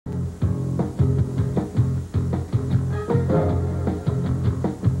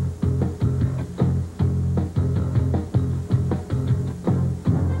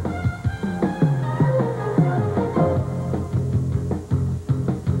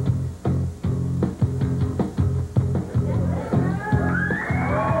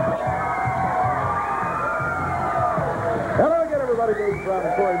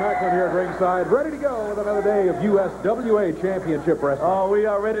ringside, ready to go with another day of USWA Championship Wrestling. Oh, we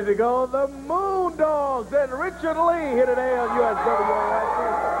are ready to go. The Moondogs and Richard Lee here today on USWA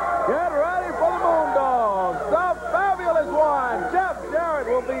Wrestling. Get ready for the Moondogs. The fabulous one, Jeff Jarrett,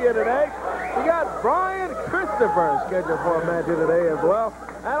 will be here today. We got Brian Christopher scheduled for a match here today as well.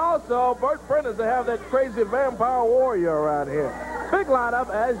 And also, Bert, Prentice, to have that crazy vampire warrior around here. Big lineup,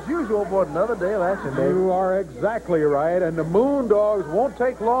 as usual, for another day of action, Dave. You are exactly right, and the Moondogs won't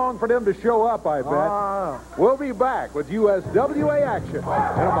take long for them to show up, I bet. We'll be back with USWA action in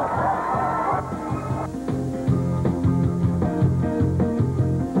a moment.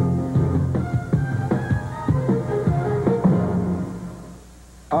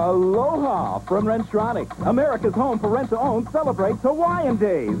 Aloha from Rentronics, America's home for rent-to-own, celebrates Hawaiian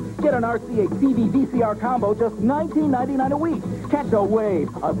Days. Get an RCA TV VCR combo, just $19.99 a week. Catch a wave,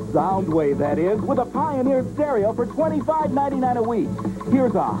 a sound wave that is, with a Pioneer stereo for $25.99 a week.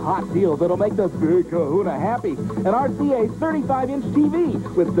 Here's a hot deal that'll make the Big Kahuna happy. An RCA 35-inch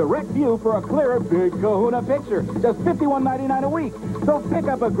TV with direct view for a clearer Big Kahuna picture, just $51.99 a week. So pick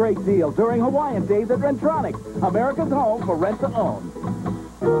up a great deal during Hawaiian Days at Rentronics, America's home for rent-to-own.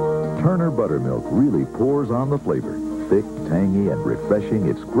 Turner Buttermilk really pours on the flavor. Thick, tangy, and refreshing,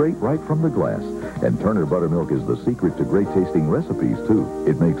 it's great right from the glass. And Turner Buttermilk is the secret to great-tasting recipes, too.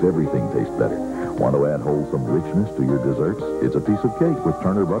 It makes everything taste better. Want to add wholesome richness to your desserts? It's a piece of cake with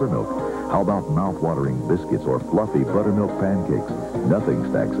Turner Buttermilk. How about mouth-watering biscuits or fluffy buttermilk pancakes? Nothing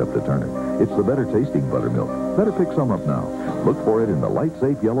stacks up to Turner. It's the better-tasting buttermilk. Better pick some up now. Look for it in the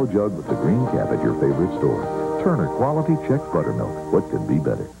light-safe yellow jug with the green cap at your favorite store. Turner Quality Checked Buttermilk. What could be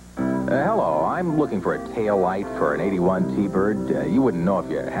better? Hello, I'm looking for a tail light for an 81 T-Bird. You wouldn't know if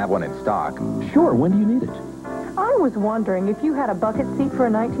you have one in stock. Sure, when do you need it? I was wondering if you had a bucket seat for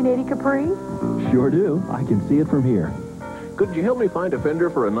a 1980 Capri? Sure do. I can see it from here. Could you help me find a fender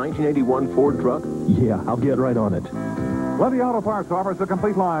for a 1981 Ford truck? Yeah, I'll get right on it. Levy Auto Parts offers a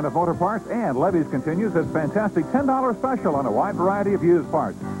complete line of motor parts, and Levy's continues its fantastic $10 special on a wide variety of used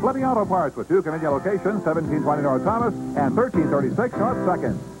parts. Levy Auto Parts with two convenient locations, 1720 North Thomas and 1336 North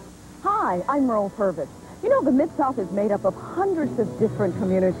 2nd. Hi, I'm Merle Purvis. You know, the Mid-South is made up of hundreds of different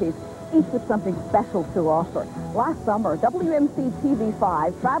communities, each with something special to offer. Last summer, WMC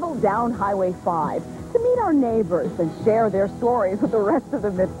TV5 traveled down Highway 5 to meet our neighbors and share their stories with the rest of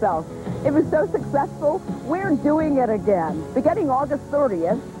the Mid-South. It was so successful, we're doing it again. Beginning August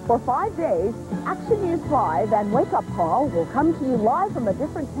 30th, for 5 days, Action News 5 and Wake Up Call will come to you live from a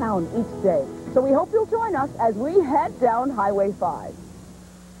different town each day. So we hope you'll join us as we head down Highway 5.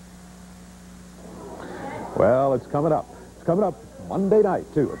 Well, it's coming up. It's coming up Monday night,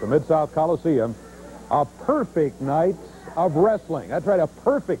 too, at the Mid-South Coliseum. A perfect night of wrestling. That's right, a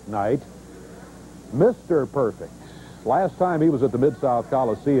perfect night. Mr. Perfect. Last time he was at the Mid-South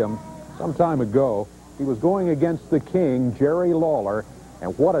Coliseum, some time ago, he was going against the King, Jerry Lawler,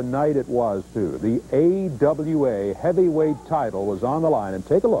 and what a night it was, too. The AWA heavyweight title was on the line, and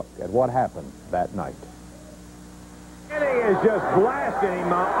take a look at what happened that night. And he is just blasting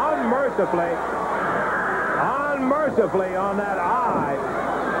him unmercifully on that eye.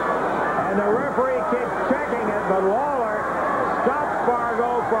 And the referee keeps checking it, but Lawler stops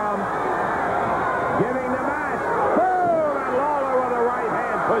Fargo from giving the match. Boom! And Lawler with a right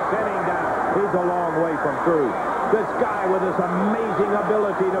hand puts him down. He's a long way from through. This guy with this amazing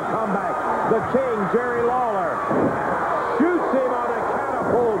ability to come back. The King, Jerry Lawler, shoots him on a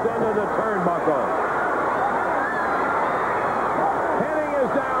catapult into the turnbuckle. Henning is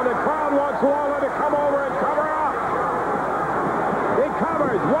down. The crowd wants Lawler to come over and cover up. He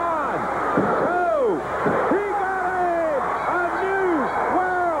covers. 1, 2. He got him! A new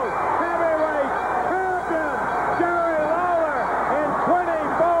world heavyweight champion, Jerry Lawler, in 24-27.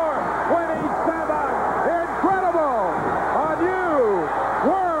 Incredible! A new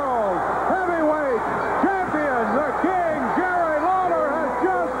world heavyweight champion, the King, Jerry Lawler, has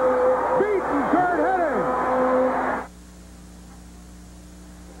just beaten Kurt Hennig.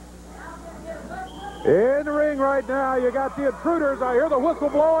 In the ring right now, you got the Intruders. I hear the whistle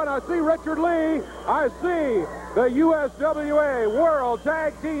blowing. I see Richard Lee. I see the USWA World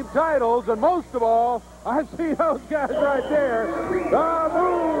Tag Team titles. And most of all, I see those guys right there. The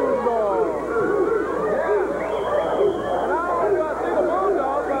Moondogs. And I don't know if I see the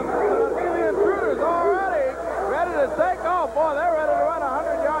Moondogs, but I see the Intruders already ready to take off. Boy, they're ready to run a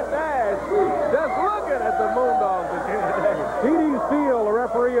 100-yard dash. Just looking at the Moondogs again today. T.D. Steele, the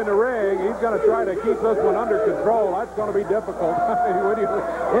referee in the ring, he's going to try to keep this one under control. That's going to be difficult. when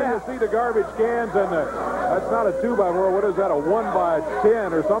you see the garbage cans and that's not a 2x4, what is that, a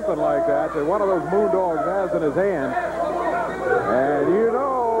 1x10 or something like that one of those Moondogs has in his hand. And you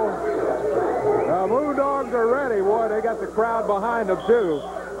know, Moondogs are ready. Boy, they got the crowd behind them, too.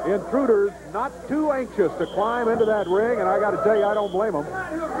 Intruders not too anxious to climb into that ring, and I got to tell you, I don't blame them.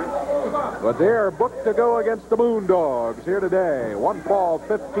 But they're booked to go against the Moondogs here today. 1 fall,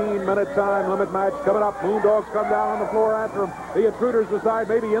 15-minute time limit match coming up. Moondogs come down on the floor after them. The Intruders decide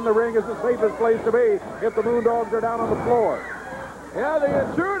maybe in the ring is the safest place to be if the Moondogs are down on the floor. Yeah, the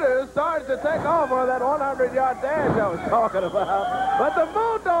Intruders started to take off on that 100-yard dash I was talking about. But the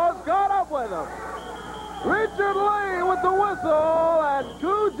Moondogs caught up with them. Richard Lee with the whistle, and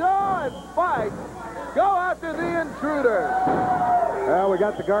Cujo and Spike go after the Intruders. Well, we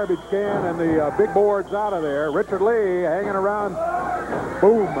got the garbage can and the big boards out of there. Richard Lee hanging around.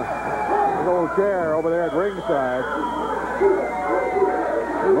 Boom. Big old chair over there at ringside.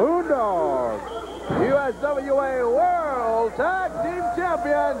 Moondogs. USWA World Tag Team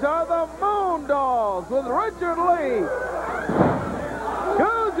Champions are the Moondogs with Richard Lee.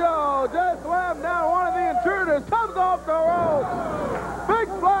 Cujo just slammed down one of the Intruders, comes off the rope. Big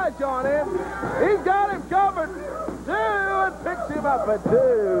splash on him. He's got him covered. 2 and picks him up at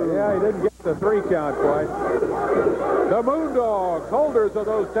 2. Yeah, he didn't get the 3 count quite. The Moondogs, holders of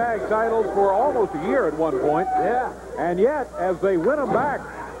those tag titles for almost a year at one point. Yeah. And yet, as they win them back,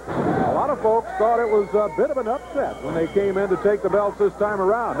 a lot of folks thought it was a bit of an upset when they came in to take the belts this time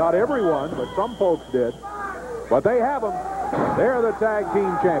around. Not everyone, but some folks did. But they have them. They're the tag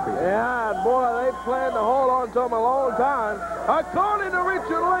team champions. Yeah, and boy, they planned to hold on to him a long time. According to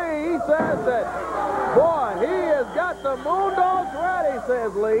Richard Lee, he says that, boy, he has got the Moondogs ready,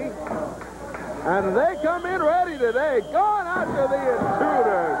 says Lee. And they come in ready today, going after the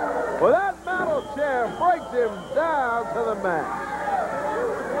Intruders. Well, that metal chair breaks him down to the mat.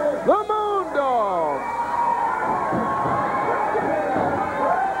 The Moondogs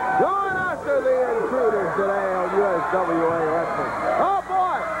going after the Intruders today on USWA Wrestling. Oh,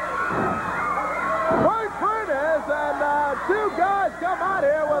 boy. Bert Prentice and 2 guys come out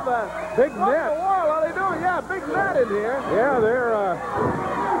here with a big net. What are they doing? Yeah, big net in here. Yeah,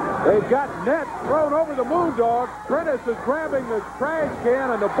 they've got net thrown over the Moondogs. Prentice is grabbing the trash can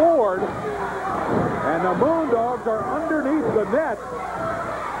and the board. And the Moondogs are underneath the net.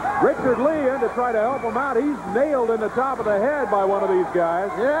 Richard Lee in to try to help him out. He's nailed in the top of the head by one of these guys.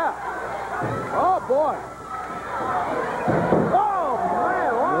 Yeah. Oh, boy. Oh,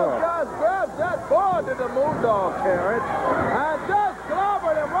 man. One of the guys grabs that board that the Moondog carried and just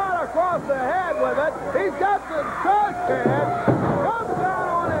clobbered him right across the head with it. He's got the trash can. Comes down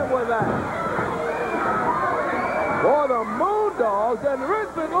on him with that. Boy, the Moondogs and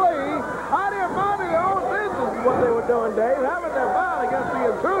Richard Lee out here minding their own business is what they were doing, Dave, having their battle against the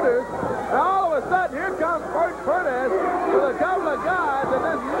Intruders. And all of a sudden, here comes Bert Prentice with a couple of guys and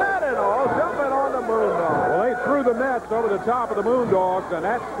this net and all jumping on the Moondogs. Well, they threw the nets over the top of the Moondogs, and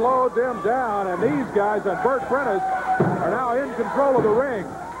that slowed them down. And these guys and Bert Prentice are now in control of the ring.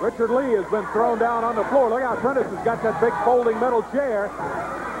 Richard Lee has been thrown down on the floor. Look out, Prentice has got that big folding metal chair.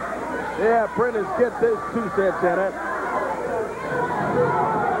 Yeah, Prentice gets his 2 cents in it.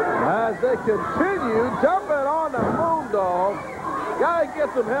 As they continue jumping on the Moondogs. Gotta get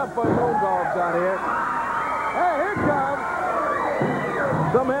some help for Moondogs out here. Hey, here comes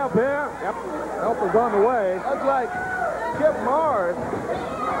some help here. Yep, help is on the way. Looks like Skip Mars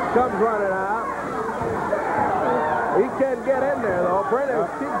comes running out. He can't get in there, though. Prentice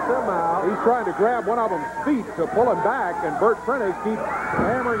keeps him out. He's trying to grab one of them's feet to pull him back, and Bert Prentice keeps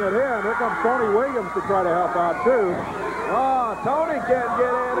hammering it in. Here comes Tony Williams to try to help out, too. Oh, Tony can't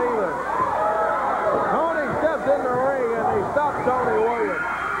get in either. Tony steps in the ring, and he stops Tony Williams.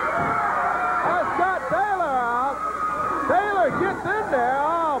 That's got Taylor out. Taylor gets in there.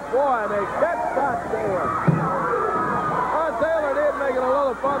 Oh, boy, and they catch Scott Taylor. Taylor did make it a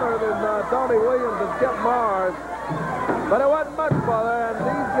little further than Tony Williams and Skip Mars. But it wasn't much further, and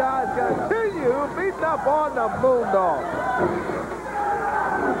these guys continue beating up on the Moondog.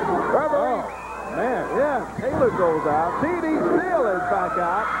 Referee. Oh, man. Yeah, Taylor goes out. T.D. Steele is back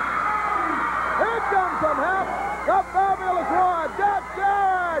out. Here comes some help. The fabulous one, Jeff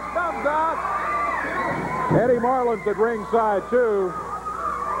Jarrett, comes out. Eddie Marlin's at ringside, too.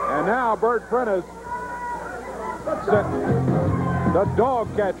 And now Bert Prentice, the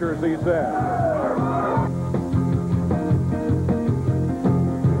dog catchers, he said.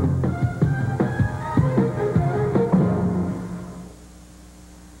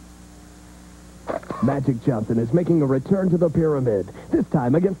 Magic Johnson is making a return to the pyramid. This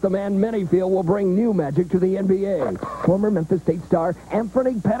time against the man many feel will bring new magic to the NBA. Former Memphis State star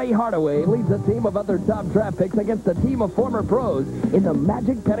Anthony Petty Hardaway leads a team of other top draft picks against a team of former pros in the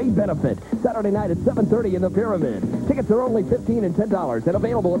Magic Petty Benefit. Saturday night at 7:30 in the Pyramid. Tickets are only $15 and $10 and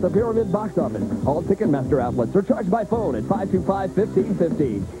available at the Pyramid box office. All Ticketmaster outlets are charged by phone at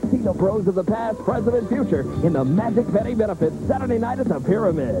 525-1550. See the pros of the past, present, and future in the Magic Petty Benefit Saturday night at the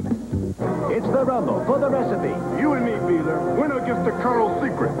Pyramid. It's the Rumble for the recipe. You and me, Beeler. Winner gets the Colonel's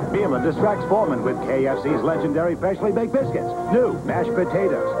secret. Beeler distracts Foreman with KFC's legendary freshly baked biscuits, new mashed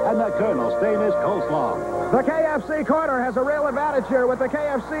potatoes, and the Colonel's famous coleslaw. The KFC corner has a real advantage here with the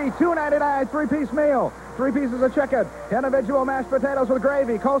KFC $2.99 three-piece meal. 3 pieces of chicken, individual mashed potatoes with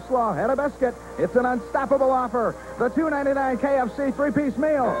gravy, coleslaw, and a biscuit. It's an unstoppable offer. The $2.99 KFC 3-piece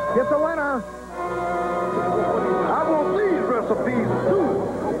meal. It's a winner. I want these recipes, too.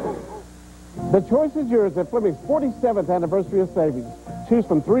 The choice is yours at Fleming's 47th anniversary of savings. Choose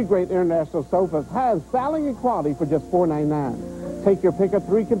from 3 great international sofas, high in styling and quality for just $4.99. Take your pick of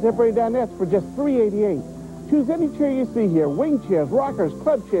 3 contemporary dinettes for just $3.88. Choose any chair you see here, wing chairs, rockers,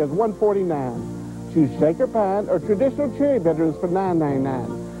 club chairs, $149. Choose shaker pine or traditional cherry bedrooms for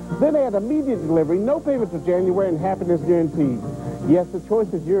 $9.99. Then add immediate delivery, no payment till January, and happiness guaranteed. Yes, the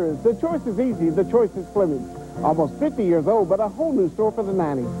choice is yours. The choice is easy. The choice is Fleming's. Almost 50 years old, but a whole new store for the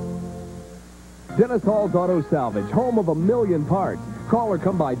 90s. Dennis Hall's Auto Salvage, home of 1 million parts. Call or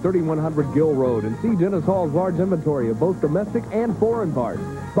come by 3100 Gill Road and see Dennis Hall's large inventory of both domestic and foreign parts.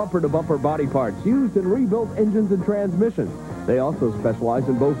 Bumper-to-bumper body parts, used and rebuilt engines and transmissions. They also specialize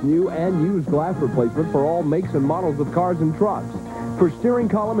in both new and used glass replacement for all makes and models of cars and trucks. For steering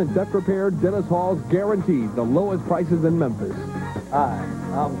column and deck repair, Dennis Hall's guaranteed the lowest prices in Memphis. Hi,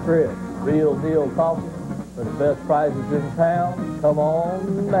 I'm Chris. Real Deal Coffee for the best prices in town. Come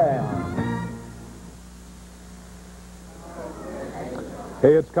on down.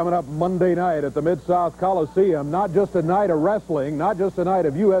 Hey, it's coming up Monday night at the Mid-South Coliseum. Not just a night of wrestling, not just a night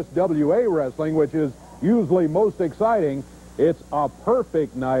of USWA wrestling, which is usually most exciting. It's a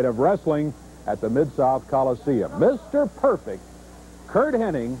perfect night of wrestling at the Mid-South Coliseum. Mr. Perfect, Curt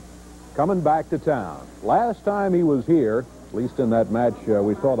Hennig, coming back to town. Last time he was here, at least in that match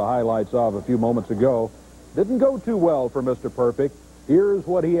we saw the highlights of a few moments ago, didn't go too well for Mr. Perfect. Here's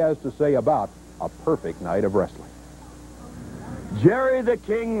what he has to say about a perfect night of wrestling. Jerry the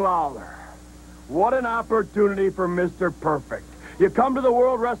King Lawler. What an opportunity for Mr. Perfect. You come to the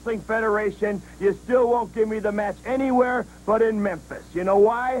World Wrestling Federation, you still won't give me the match anywhere but in Memphis. You know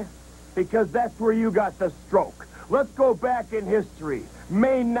why? Because that's where you got the stroke. Let's go back in history.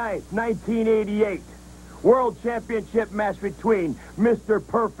 May 9th, 1988. World Championship match between Mr.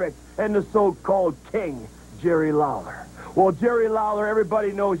 Perfect and the so-called King, Jerry Lawler. Well, Jerry Lawler,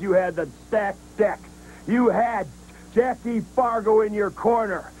 everybody knows you had the stacked deck. You had Jackie Fargo in your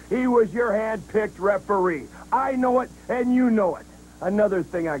corner. He was your hand-picked referee. I know it, and you know it. Another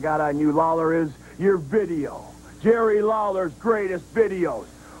thing I got on you, Lawler, is your video. Jerry Lawler's greatest videos.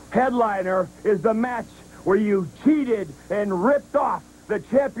 Headliner is the match where you cheated and ripped off the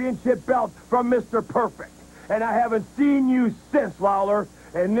championship belt from Mr. Perfect. And I haven't seen you since, Lawler.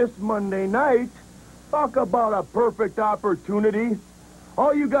 And this Monday night, talk about a perfect opportunity.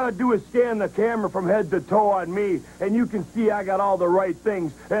 All you gotta do is scan the camera from head to toe on me, and you can see I got all the right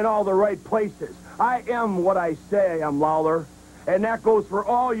things in all the right places. I am what I say I am, Lawler. And that goes for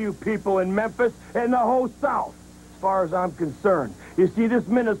all you people in Memphis and the whole South, as far as I'm concerned. You see, this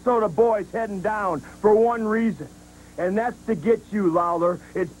Minnesota boy's heading down for one reason, and that's to get you, Lawler.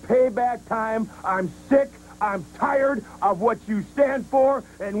 It's payback time. I'm sick. I'm tired of what you stand for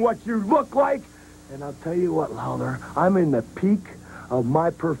and what you look like. And I'll tell you what, Lawler, I'm in the peak of my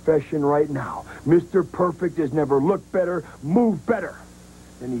profession right now. Mr. Perfect has never looked better, moved better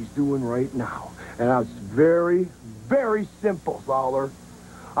than he's doing right now. And it's very, very simple, Lawler.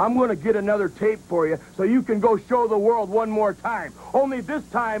 I'm going to get another tape for you so you can go show the world one more time. Only this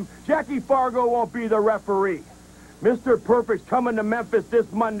time, Jackie Fargo won't be the referee. Mr. Perfect's coming to Memphis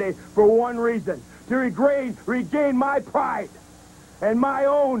this Monday for one reason, to regain my pride and my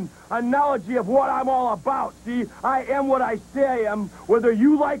own analogy of what I'm all about. See, I am what I say I am, whether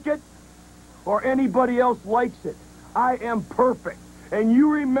you like it or anybody else likes it. I am perfect. And you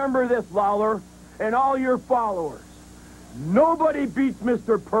remember this, Lawler, and all your followers. Nobody beats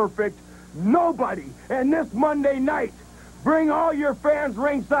Mr. Perfect. Nobody. And this Monday night, bring all your fans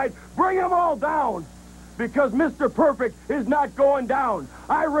ringside. Bring them all down. Because Mr. Perfect is not going down.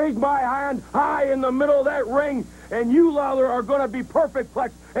 I raise my hand high in the middle of that ring, and you, Lawler, are going to be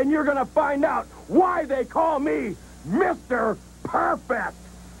perfect-plex, and you're going to find out why they call me Mr. Perfect.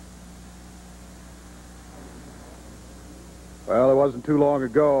 Well, it wasn't too long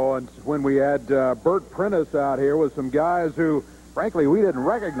ago and when we had Bert Prentice out here with some guys who, frankly, we didn't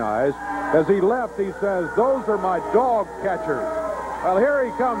recognize. As he left, he says, "Those are my dog catchers." Well, here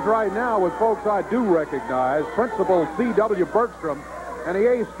he comes right now with folks I do recognize. Principal C.W. Bergstrom and the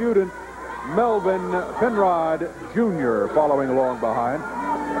A student, Melvin Penrod Jr., following along behind.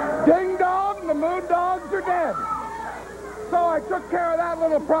 Ding dong, the Moondogs are dead. So I took care of that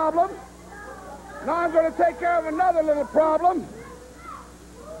little problem. Now I'm going to take care of another little problem.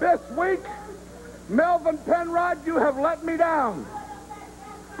 This week, Melvin Penrod, you have let me down.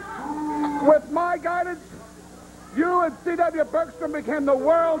 With my guidance, you and C.W. Bergstrom became the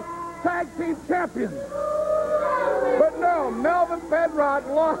world tag team champions. But no, Melvin Penrod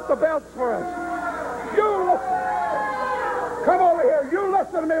lost the belts for us. You listen. Come over here. You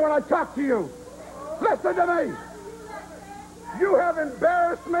listen to me when I talk to you. Listen to me. You have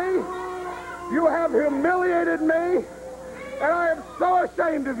embarrassed me. You have humiliated me. And I am so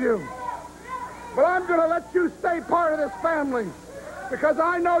ashamed of you. But I'm going to let you stay part of this family because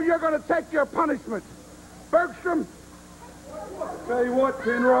I know you're going to take your punishment. Bergstrom? Tell you what,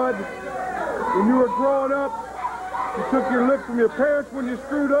 Penrod, when you were growing up, you took your licks from your parents when you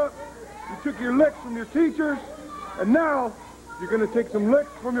screwed up. You took your licks from your teachers. And now you're going to take some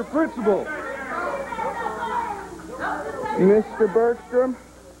licks from your principal. Mr. Bergstrom,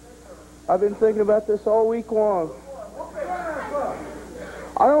 I've been thinking about this all week long.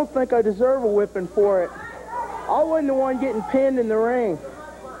 I don't think I deserve a whipping for it. I wasn't the one getting pinned in the ring.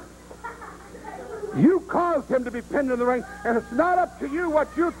 You caused him to be pinned in the ring, and it's not up to you what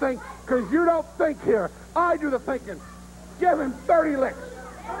you think, because you don't think here. I do the thinking. Give him 30 licks.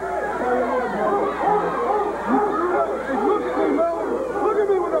 Hey, look at me, Melvin. Look at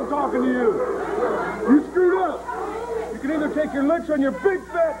me when I'm talking to you. You screwed up. You can either take your licks on your big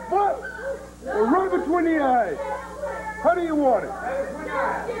fat butt or right between the eyes. How do you want it?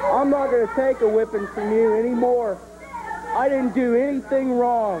 I'm not going to take a whipping from you anymore. I didn't do anything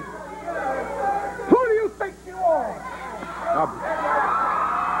wrong. Who do you think you are?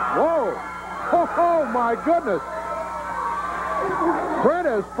 Whoa. Oh, my goodness.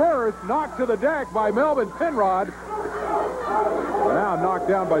 Prentice first knocked to the deck by Melvin Penrod. Now knocked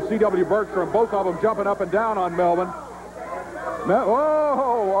down by C.W. Bergstrom. Both of them jumping up and down on Melvin.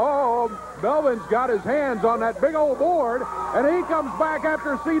 Melvin's got his hands on that big old board, and he comes back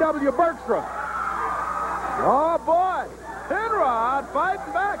after C.W. Bergstrom. Oh, boy. Penrod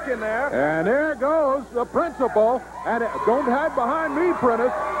fighting back in there. And there goes the principal. And don't hide behind me,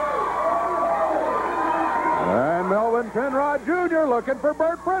 Prentice. And Melvin Penrod Jr. looking for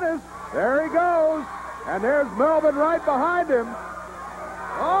Bert Prentice. There he goes. And there's Melvin right behind him.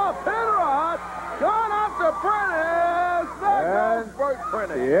 Oh, Penrod going after Prentice. There goes Bert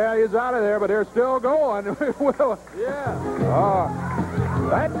Prentice. Yeah, he's out of there, but they're still going. Well, yeah.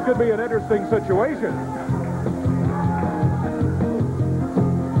 That could be an interesting situation.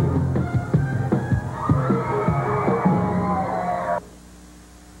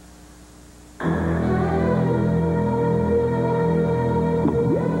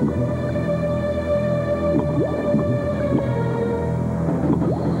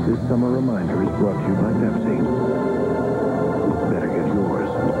 Summer Reminder is brought to you by Pepsi. Better get yours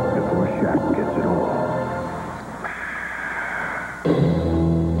before Shaq gets it all.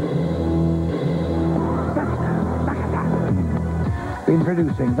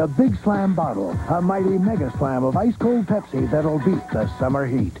 Introducing the Big Slam bottle, a mighty mega slam of ice-cold Pepsi that'll beat the summer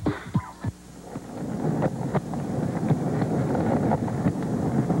heat.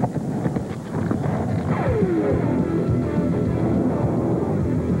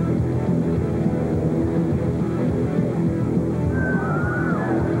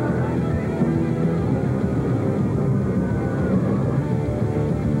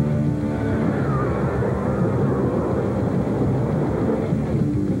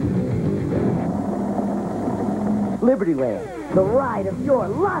 Libertyland, the ride of your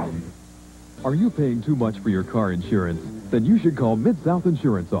life. Are you paying too much for your car insurance? Then you should call Mid-South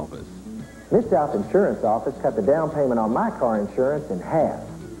Insurance Office. Mid-South Insurance Office cut the down payment on my car insurance in half.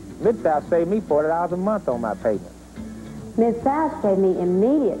 Mid-South saved me $40 a month on my payment. Mid-South gave me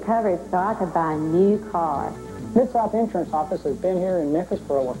immediate coverage so I could buy a new car. Mid-South Insurance Office has been here in Memphis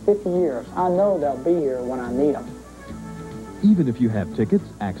for over 50 years. I know they'll be here when I need them. Even if you have tickets,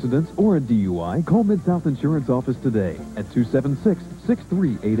 accidents, or a DUI, call Mid-South Insurance Office today at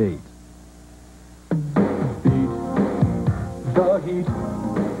 276-6388. The heat.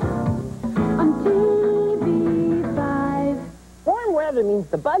 On TV5. Warm weather means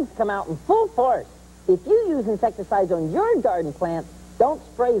the bugs come out in full force. If you use insecticides on your garden plants, don't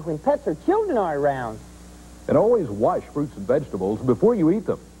spray when pets or children are around. And always wash fruits and vegetables before you eat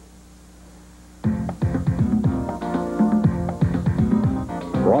them.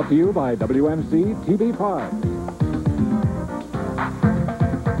 Brought to you by WMC TV5.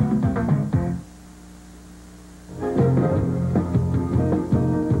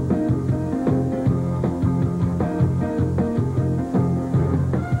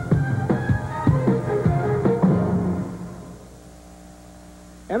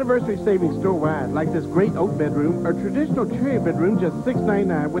 Anniversary savings store-wide, like this great oak bedroom or traditional cherry bedroom, just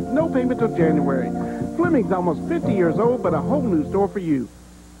 $6.99 with no payment till January. Fleming's almost 50 years old, but a whole new store for you.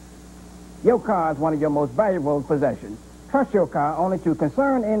 Your car is one of your most valuable possessions. Trust your car only to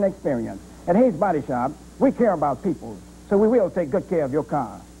concern and experience. At Hayes Body Shop, we care about people, so we will take good care of your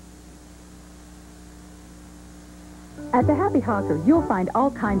car. At the Happy Hawker, you'll find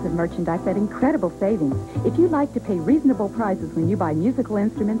all kinds of merchandise at incredible savings. If you like to pay reasonable prices when you buy musical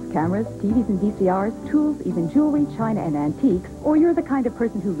instruments, cameras, TVs and VCRs, tools, even jewelry, china, and antiques, or you're the kind of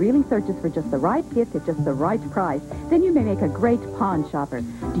person who really searches for just the right gift at just the right price, then you may make a great pawn shopper.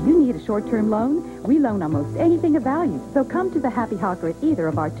 Do you need a short-term loan? We loan almost anything of value, so come to the Happy Hawker at either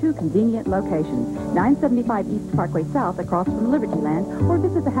of our two convenient locations, 975 East Parkway South across from Liberty Land, or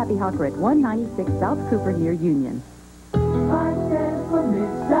visit the Happy Hawker at 196 South Cooper near Union.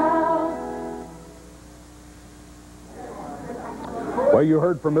 Well, you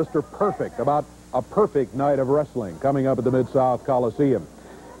heard from Mr. Perfect about a perfect night of wrestling coming up at the Mid-South Coliseum.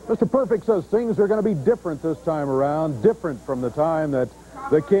 Mr. Perfect says things are going to be different this time around, different from the time that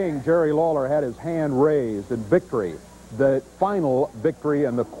the King, Jerry Lawler, had his hand raised in victory, the final victory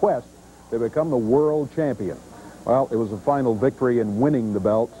in the quest to become the world champion. Well, it was a final victory in winning the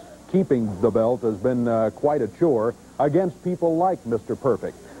belt. Keeping the belt has been quite a chore against people like Mr.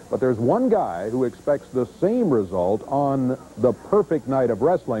 Perfect. But there's one guy who expects the same result on the perfect night of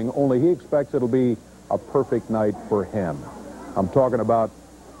wrestling, only he expects it'll be a perfect night for him. I'm talking about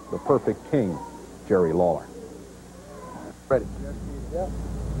the perfect King, Jerry Lawler. Ready? Yeah.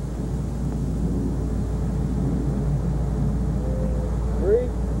 3,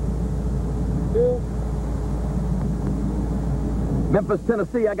 2. Memphis,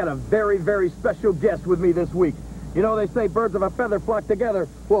 Tennessee, I got a very, very special guest with me this week. You know, they say birds of a feather flock together.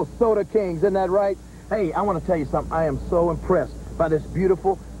 Well, so do kings, isn't that right? Hey, I want to tell you something. I am so impressed by this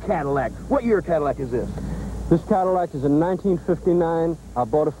beautiful Cadillac. What year Cadillac is this? This Cadillac is a 1959. I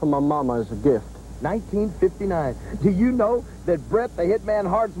bought it for my mama as a gift. 1959. Do you know that Bert, the Hitman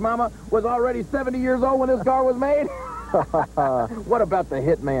Hart's mama, was already 70 years old when this car was made? What about the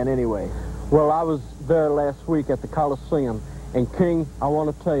Hitman, anyway? Well, I was there last week at the Coliseum. And, King, I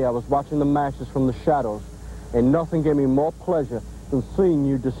want to tell you, I was watching the matches from the shadows, and nothing gave me more pleasure than seeing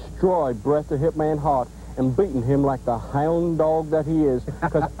you destroy Bret the Hitman Hart and beating him like the hound dog that he is,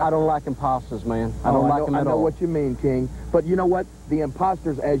 because I don't like imposters, man. I don't like him at all. I know what you mean, King. But you know what? The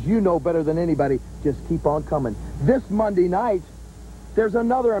imposters, as you know better than anybody, just keep on coming. This Monday night, there's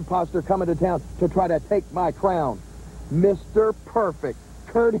another imposter coming to town to try to take my crown. Mr. Perfect.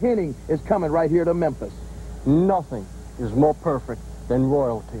 Kurt Hennig is coming right here to Memphis. Nothing is more perfect than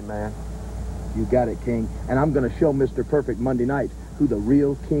royalty, man. You got it, King. And I'm going to show Mr. Perfect Monday night who the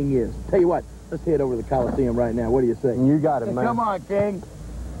real king is. Tell you what, let's head over to the Coliseum right now. What do you say? You got it, man. Come on, King.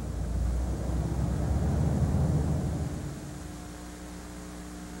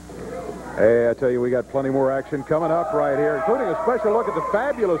 Hey, I tell you, we got plenty more action coming up right here, including a special look at the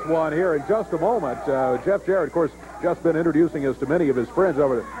fabulous one here in just a moment. Jeff Jarrett, of course, just been introducing us to many of his friends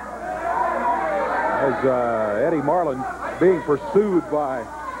over there. As Eddie Marlin being pursued by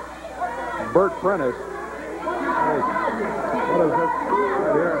Bert Prentice. What is this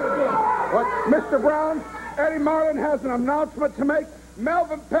right here? What, Mr. Brown? Eddie Marlin has an announcement to make.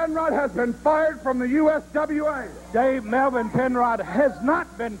 Melvin Penrod has been fired from the USWA. Dave, Melvin Penrod has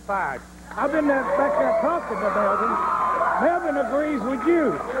not been fired. I've been back there talking to Melvin. Melvin agrees with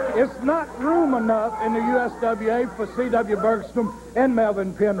you. It's not room enough in the USWA for C.W. Bergstrom and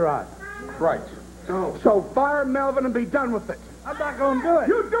Melvin Penrod. Right. So fire Melvin and be done with it. I'm not going to do it.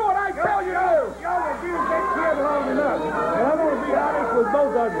 You do what I tell you to do. Y'all abused that kid long enough. And I'm going to be honest with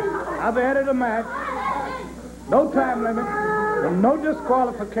both of you. I've added a match. No time limit. And no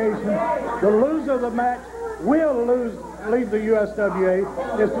disqualification. The loser of the match will leave the USWA.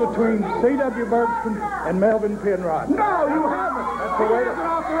 It's between C.W. Bergstrom and Melvin Penrod. No, you haven't. That's the way to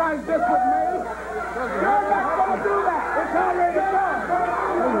authorize this with me. You're not going to do that. It's already done.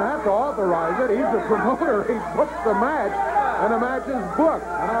 He doesn't have to authorize it. He's the promoter. He books the match, and the match is booked.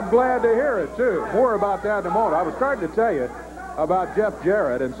 And I'm glad to hear it, too. More about that in a moment. I was starting to tell you, about Jeff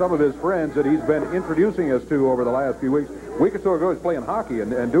Jarrett and some of his friends that he's been introducing us to over the last few weeks. A week or so ago, he was playing hockey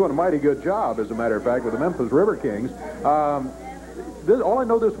and doing a mighty good job, as a matter of fact, with the Memphis River Kings. All I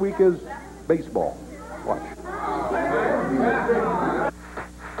know this week is baseball. Watch.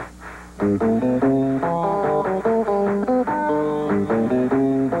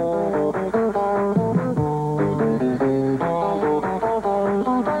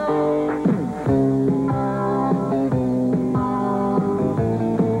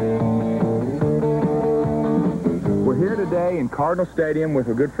 In Cardinal Stadium with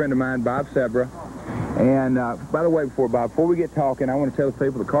a good friend of mine, Bob Sebra. And by the way, before we get talking, I want to tell the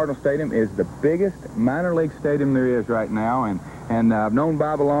people the Cardinal Stadium is the biggest minor league stadium there is right now. And I've known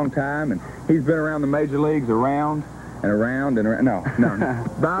Bob a long time, and he's been around the major leagues around and around and around. No.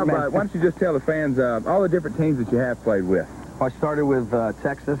 Bob, why don't you just tell the fans all the different teams that you have played with? Well, I started with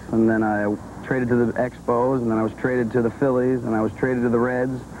Texas, and then I traded to the Expos, and then I was traded to the Phillies, and I was traded to the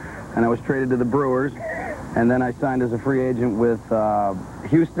Reds, and I was traded to the Brewers. And then I signed as a free agent with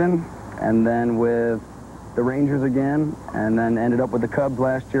Houston, and then with the Rangers again, and then ended up with the Cubs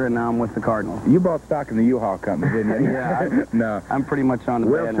last year, and now I'm with the Cardinals. You bought stock in the U-Haul company, didn't you? Yeah. No. I'm pretty much on the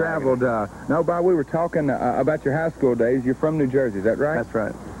bandwagon. Well-traveled. No, Bob, we were talking about your high school days. You're from New Jersey, is that right? That's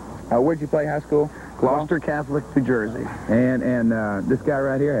right. Where'd you play high school? Gloucester Catholic, New Jersey. And this guy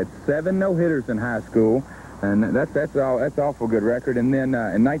right here had 7 no-hitters in high school. And that's awful good record. And then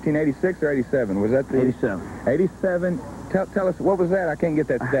in 1986 or 87, was that the 87? 87. Tell us, what was that? I can't get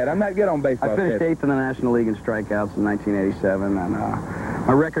that stat. I'm not good on baseball. I finished 8th in the National League in strikeouts in 1987, and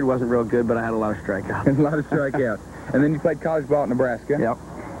my record wasn't real good, but I had a lot of strikeouts. A lot of strikeouts. And then you played college ball at Nebraska. Yep.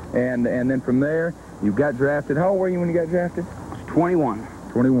 And then from there, you got drafted. How old were you when you got drafted? 21.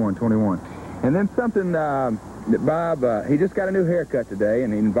 21. And then something that Bob, he just got a new haircut today,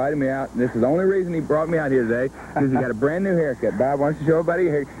 and he invited me out. And this is the only reason he brought me out here today, because he got a brand new haircut. Bob, why don't you show everybody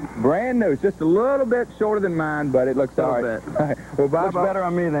your hair? Brand new. It's just a little bit shorter than mine, but it looks all right. Well, Bob, looks better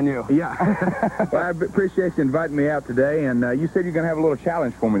on me than you. Yeah. Well, I appreciate you inviting me out today, and you said you're going to have a little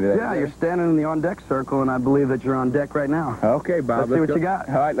challenge for me today. Yeah, you're standing in the on-deck circle, and I believe that you're on deck right now. Okay, Bob. Let's see what you got.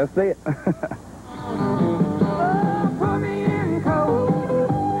 All right, let's see it.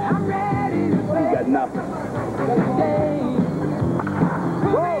 You got nothing.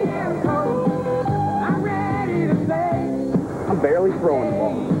 I'm barely throwing the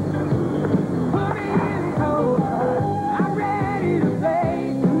ball.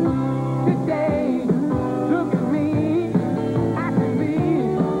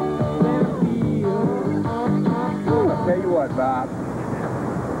 I'll tell you what, Bob.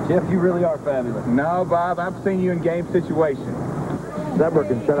 Jeff, you really are fabulous. No, Bob, I've seen you in game situations. Zebra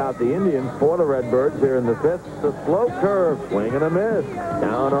can shut out the Indians for the Redbirds here in the 5th. The slow curve, swing and a miss.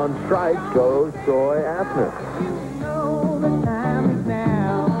 Down on strike goes Troy Asner.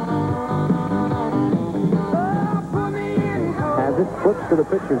 As it flips to the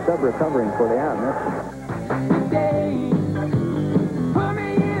pitcher, Zebra covering for the out.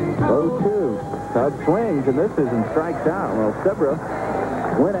 0-2. Tubbs swings, and this isn't strikes out. Well, Zebra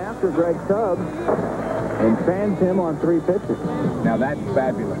went after Greg Tubbs and fans him on 3 pitches. Now that's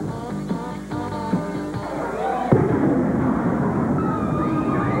fabulous.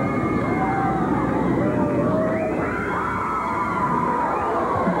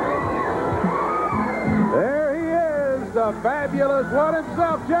 There he is, the fabulous one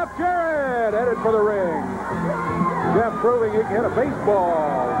himself, Jeff Jarrett, headed for the ring. Jeff proving he can hit a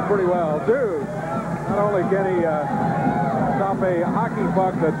baseball pretty well, too. Not only can he stop a hockey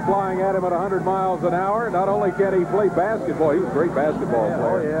puck that's flying at him at 100 miles an hour, not only can he play basketball, he's a great basketball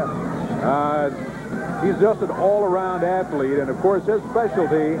player. Oh, yeah. He's just an all-around athlete, and of course his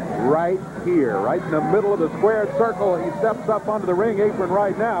specialty right here, right in the middle of the squared circle. He steps up onto the ring apron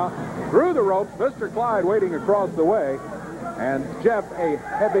right now. Through the ropes, Mr. Clyde waiting across the way, and Jeff a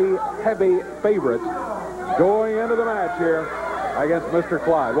heavy favorite going into the match here against Mr.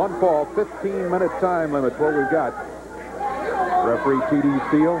 Clyde. 1 fall, 15-minute time limit, what we've got. Referee T.D.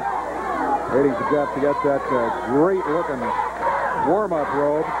 Steele waiting for Jeff to get that great-looking warm-up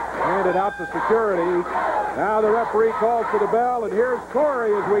robe handed out to security. Now the referee calls for the bell, and here's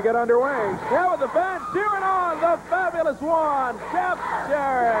Corey as we get underway. Yeah, with the fans cheering on the fabulous one, Jeff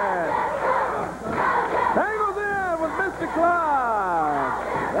Jarrett. Angles in with Mr. Clyde.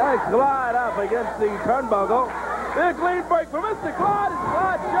 That's Clyde up against the turnbuckle. Big lead break for Mr. Clyde as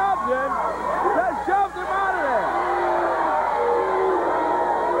Clyde shoves him. Just shoves him out of there.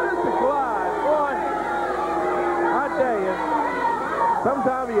 Mr. Clyde, boy, I tell you,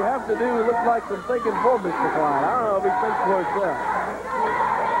 sometimes you have to look like some thinking for Mr. Clyde. I don't know if he thinks for himself.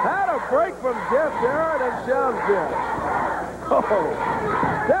 Had a break from Jeff Jarrett and shoves Jeff.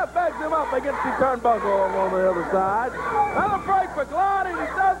 Jeff backs him up against the turnbuckle on the other side. Another break for Clyde, and he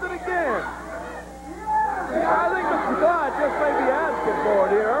does it again. I think Mr. Clyde just may be asking for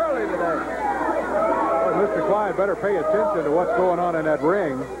it here early today. Well, Mr. Clyde better pay attention to what's going on in that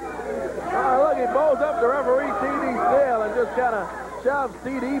ring. Look, he blows up the referee TD still and just kind of shoves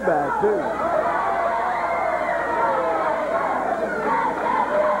TD back, too.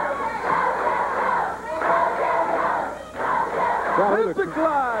 Mr.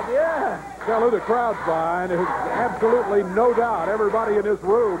 Clyde, yeah. Tell who the crowd's behind. There's absolutely no doubt everybody in this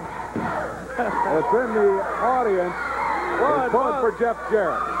room that's in the audience is pulling for Jeff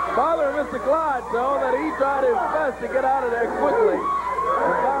Jarrett. Bothering Mr. Clyde, so that he tried his best to get out of there quickly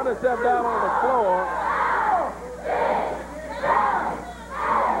and found himself down on the floor.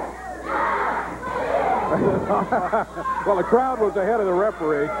 Well, the crowd was ahead of the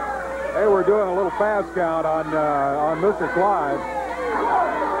referee. They were doing a little fast count on Mr. Clyde.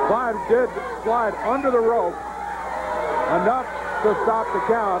 Clyde did slide under the rope enough to stop the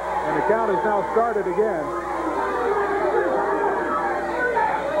count, and the count is now started again.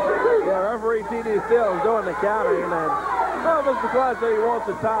 Yeah, referee TD still is doing the counting, and Mr. Clyde said he wants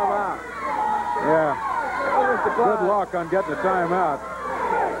a timeout. Yeah. Well, Mr. Clyde. Good luck on getting a timeout.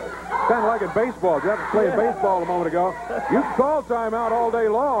 Kind of like in baseball. You have to play baseball a moment ago. You can call timeout all day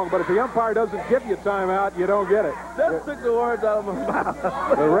long, but if the umpire doesn't give you timeout, you don't get it. Just took the words out of my mouth.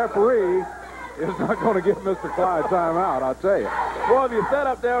 The referee is not going to give Mr. Clyde timeout, I'll tell you. Well, if you set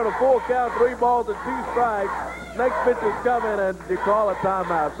up there on a full count, 3 balls and 2 strikes, next pitcher's coming and you call a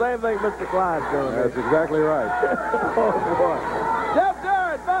timeout. Same thing Mr. Clyde's doing. That's exactly right. Oh, boy. Jeff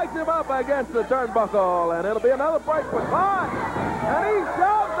Jarrett backs him up against the turnbuckle, and it'll be another break for Clyde. And he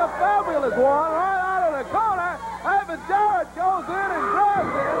shoves the fabulous one right out of the corner. Evan Jarrett goes in and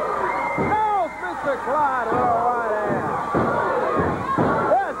grabs it. Nails Mr. Clyde with a right hand.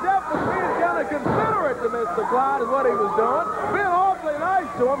 Yeah, Jeff was being kind of considerate to Mr. Clyde is what he was doing. Being awfully nice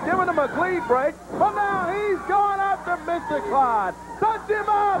to him, giving him a clean break. But now he's going after Mr. Clyde. Touch him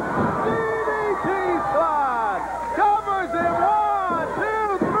up. DDT Clyde. Covers him. 1,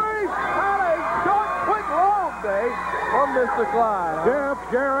 2, 3. And a short, quick, long day from Mr. Clyde. Jeff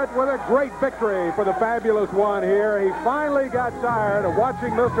Jarrett with a great victory for the fabulous one here. He finally got tired of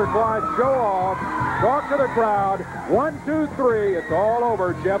watching Mr. Clyde show off, talk to the crowd. 1, 2, 3. It's all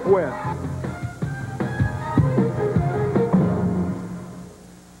over. Jeff wins.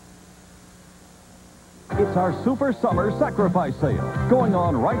 It's our Super Summer Sacrifice Sale, going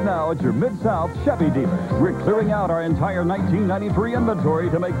on right now at your Mid-South Chevy dealers. We're clearing out our entire 1993 inventory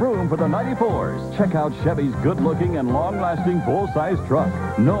to make room for the 94s. Check out Chevy's good-looking and long-lasting full-size truck.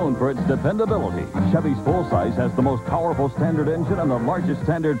 Known for its dependability, Chevy's full-size has the most powerful standard engine and the largest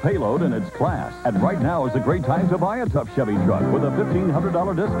standard payload in its class. And right now is a great time to buy a tough Chevy truck with a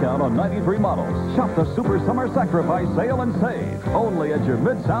 $1,500 discount on 93 models. Shop the Super Summer Sacrifice Sale and save, only at your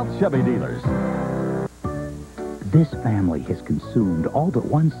Mid-South Chevy dealers. This family has consumed all but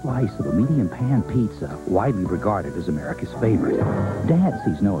one slice of a medium pan pizza, widely regarded as America's favorite. Dad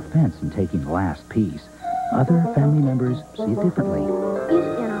sees no offense in taking the last piece. Other family members see it differently. He's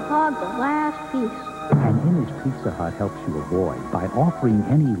gonna hog the last piece. An Image Pizza Hut helps you avoid by offering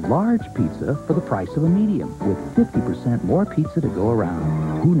any large pizza for the price of a medium, with 50% more pizza to go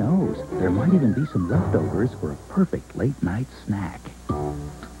around. Who knows? There might even be some leftovers for a perfect late-night snack.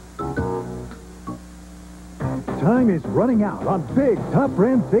 Time is running out on big top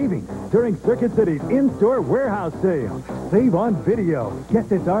brand savings during Circuit City's in-store warehouse sale. Save on video. Get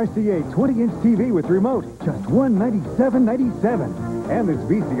this RCA 20-inch TV with remote, just $197.97. And this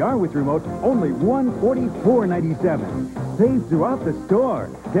VCR with remote, only $144.97. Save throughout the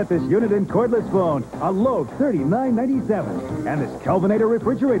store. Get this unit and cordless phone, a low $39.97. And this Kelvinator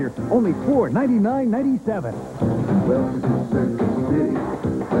refrigerator, only $499.97. Welcome to Circuit City.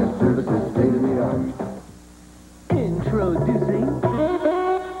 Best services state-of-the-art. Introducing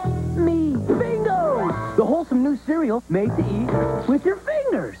me Bingos, the wholesome new cereal made to eat with your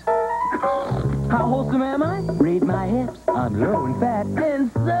fingers. How wholesome am I? Read my hips. I'm low in fat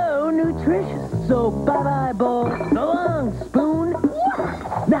and so nutritious. So bye-bye bowl, so long spoon.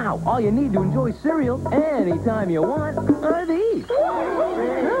 Now all you need to enjoy cereal anytime you want are these.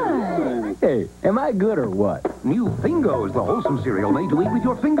 Hey, am I good or what? New Fingos, the wholesome cereal made to eat with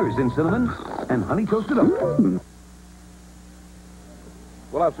your fingers in cinnamon and honey toasted up.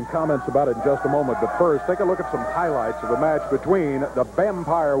 We'll have some comments about it in just a moment, but first, take a look at some highlights of the match between the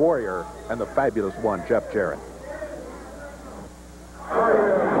Vampire Warrior and the fabulous one, Jeff Jarrett.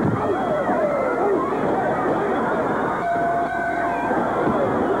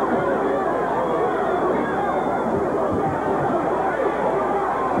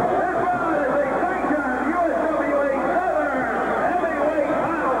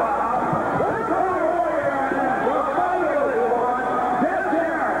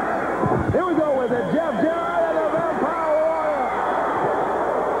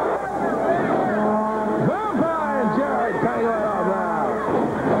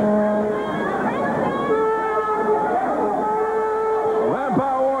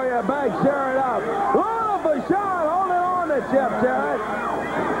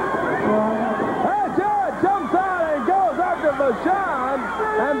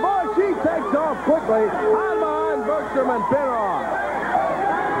 And boy, she takes off quickly on behind Bergstrom and Penrod.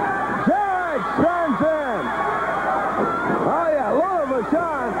 Jarrett turns in. Oh, yeah, Luna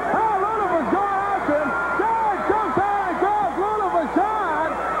Vachon. Oh, Luna Vachon after him. Jarrett jumps out and grabs Luna Vachon,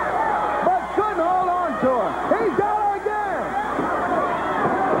 but couldn't hold on to her. He's got her again.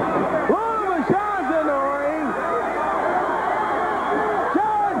 Luna Vachon's in the ring.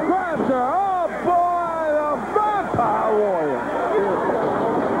 Jarrett grabs her. Oh, boy, the Vampire Warrior.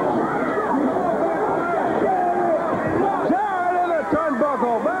 Jarrett in the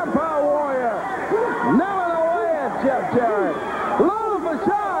turnbuckle. Vampire Warrior. Nibbling away at Jeff Jarrett. Luna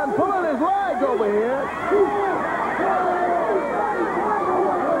Vachon pulling his leg over here.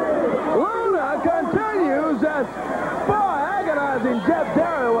 Luna continues as boy agonizing Jeff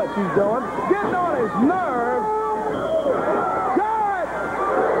Jarrett what she's doing. Getting on his nerves. Jarrett!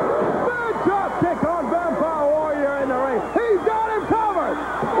 Big drop kick on Vampire Warrior in the ring. He's got him covered.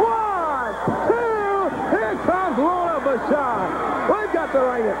 1, 2, here comes Luna Vachon. We've got the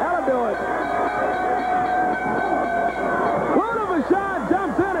ring. That'll do it. Luna Vachon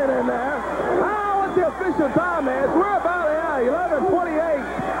jumps in it in there. What the official time is, we're about 11:28.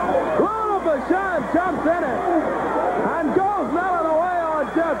 Luna Vachon jumps in it and goes knelling away on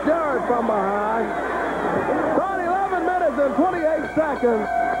Jeff Jarrett from behind. On 11 minutes and 28 seconds,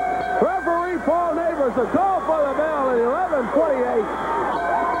 referee Paul Neighbors a call for the bell at 11:28.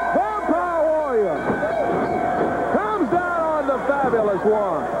 Vampire Warrior comes down on the Fabulous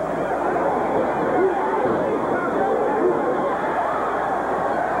One.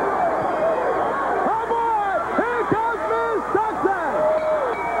 Oh boy, here comes Miss Texas.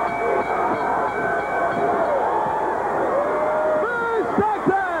 Miss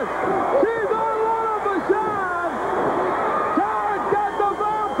Texas, she's on Luna Vachon. Jarrett got the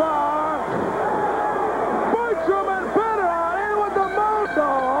Vampire. Bergstrom and Penrod in with the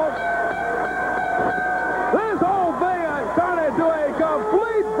Moondog. This whole thing has turned into a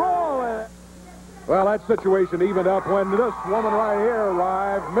complete brawl. Well, that situation evened up when this woman right here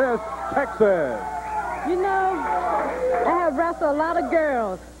arrived, Miss Texas. You know, I have wrestled a lot of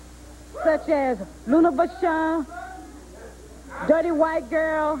girls, such as Luna Vachon, Dirty White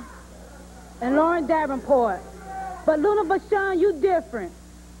Girl, and Lauren Davenport. But Luna Vachon, you different.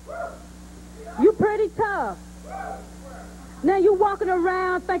 You pretty tough. Now you walking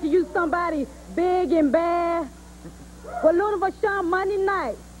around thinking you somebody big and bad. But Luna Vachon, Monday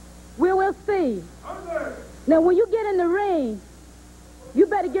night, we will see. Now when you get in the ring, you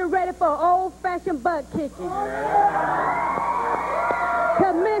better get ready for old-fashioned butt kicking.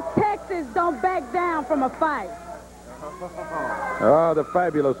 Because Miss Texas don't back down from a fight. The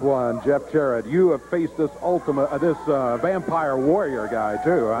Fabulous One, Jeff Jarrett. You have faced this Vampire Warrior guy,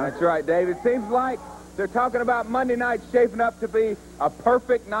 too, huh? That's right, Dave. It seems like they're talking about Monday night shaping up to be a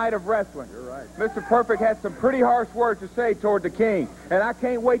perfect night of wrestling. You're right. Mr. Perfect had some pretty harsh words to say toward the King, and I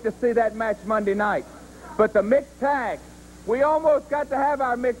can't wait to see that match Monday night. But the mixed tag, we almost got to have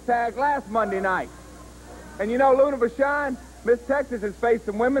our mixed tag last Monday night. And you know, Luna Vachon, Miss Texas has faced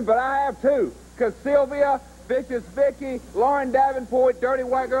some women, but I have too. Because Sylvia, Vicious Vicky, Lauren Davenport, Dirty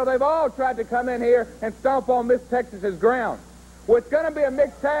White Girl, they've all tried to come in here and stomp on Miss Texas's ground. Well, it's going to be a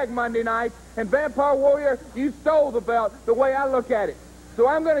mixed tag Monday night, and Vampire Warrior, you stole the belt the way I look at it. So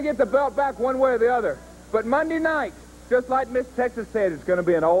I'm going to get the belt back one way or the other. But Monday night, just like Miss Texas said, it's going to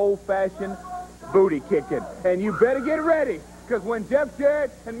be an old-fashioned booty kicking. And you better get ready, because when Jeff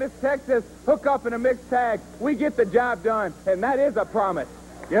Jarrett and Miss Texas hook up in a mixed tag, we get the job done, and that is a promise.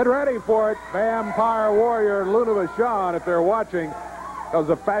 Get ready for it, Vampire Warrior and Luna Vachon, if they're watching, because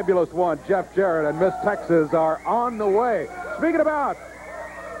the Fabulous One, Jeff Jarrett and Miss Texas, are on the way. Speaking about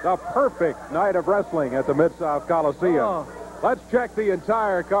the perfect night of wrestling at the Mid-South Coliseum, let's check the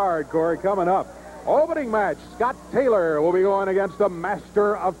entire card, Corey, coming up. Opening match, Scott Taylor will be going against the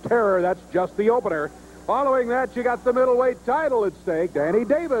Master of Terror. That's just the opener. Following that, you got the middleweight title at stake. Danny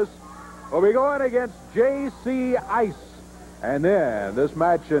Davis will be going against J.C. Ice. And then this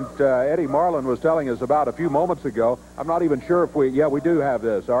match that Eddie Marlin was telling us about a few moments ago, I'm not even sure if we do have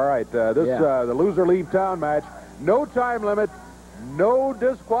this. All right, the loser leave town match. No time limit, no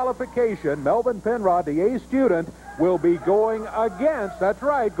disqualification. Melvin Penrod, the A student, will be going against, that's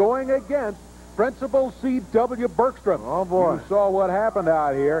right, going against Principal C.W. Bergstrom. Oh, boy. You saw what happened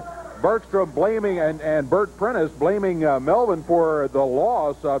out here. Bergstrom blaming, and Bert Prentice blaming Melvin for the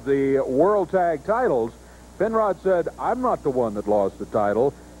loss of the World Tag titles. Penrod said, I'm not the one that lost the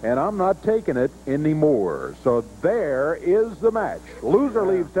title, and I'm not taking it anymore. So there is the match. Loser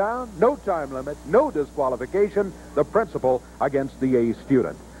leaves town, no time limit, no disqualification. The Principal against the A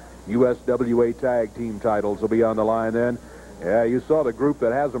student. USWA tag team titles will be on the line then. Yeah, you saw the group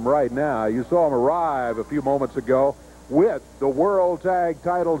that has them right now. You saw them arrive a few moments ago with the World Tag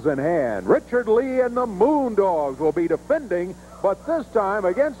titles in hand. Richard Lee and the Moondogs will be defending, but this time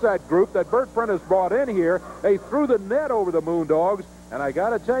against that group that Bert Prentice brought in here. They threw the net over the Moondogs, and I got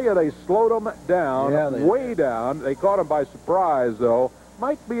to tell you, they slowed them down, way down. They caught them by surprise, though.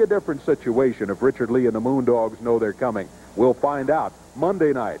 Might be a different situation if Richard Lee and the Moondogs know they're coming. We'll find out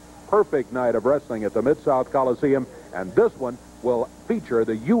Monday night. Perfect night of wrestling at the Mid-South Coliseum, and this one will feature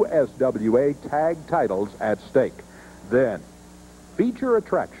the USWA tag titles at stake. Then, feature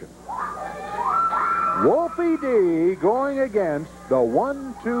attraction. Wolfie D going against the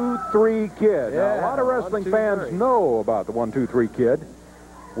 1-2-3 Kid. Now, a lot of wrestling fans know about the 1-2-3 Kid.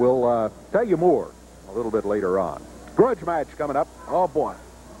 We'll tell you more a little bit later on. Grudge match coming up. Oh, boy.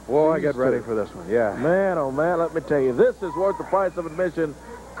 Boy, get ready for this one. Yeah. Man, oh, man, let me tell you, this is worth the price of admission.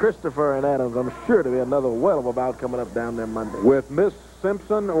 Christopher and Adams, I'm sure to be another well of a bout coming up down there Monday. With Miss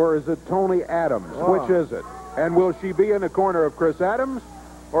Simpson, or is it Tony Adams? Oh. Which is it? And will she be in the corner of Chris Adams,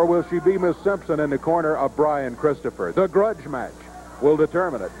 or will she be Miss Simpson in the corner of Brian Christopher? The grudge match will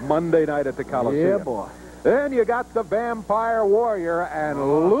determine it Monday night at the Coliseum. Yeah, boy. Then you got the Vampire Warrior and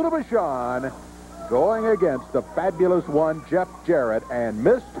Luna Vachon going against the fabulous one, Jeff Jarrett, and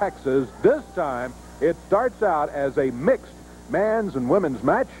Miss Texas. This time, it starts out as a mixed man's and women's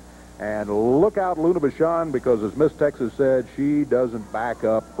match. And look out, Luna Vachon, because as Miss Texas said, she doesn't back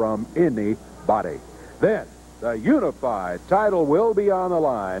up from anybody. Then, the unified title will be on the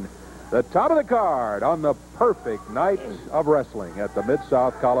line. The top of the card on the perfect night of wrestling at the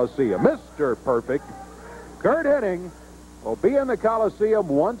Mid-South Coliseum. Mr. Perfect, Kurt Hennig, will be in the Coliseum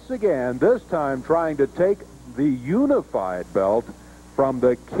once again, this time trying to take the unified belt from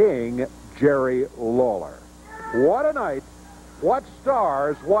the King, Jerry Lawler. What a night. What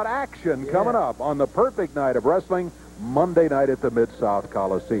stars, what action coming up on the perfect night of wrestling Monday night at the Mid-South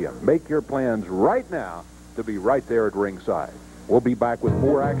Coliseum. Make your plans right now to be right there at ringside. We'll be back with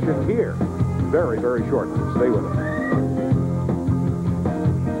more action here very, very shortly. Stay with us.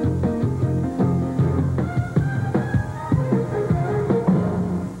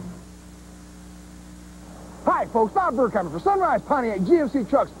 Hi, folks. Bob Burkheimer for Sunrise Pontiac GMC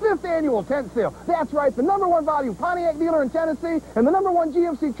Trucks' 5th annual tent sale. That's right. The #1 volume Pontiac dealer in Tennessee and the #1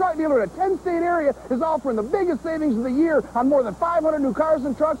 GMC truck dealer in a 10-state area is offering the biggest savings of the year on more than 500 new cars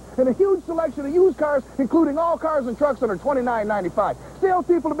and trucks and a huge selection of used cars, including all cars and trucks under $29.95.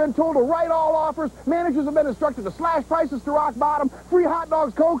 Salespeople have been told to write all offers. Managers have been instructed to slash prices to rock bottom. Free hot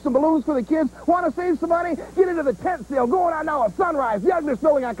dogs, Cokes, and balloons for the kids. Want to save some money? Get into the tent sale going on now at Sunrise, the ugliest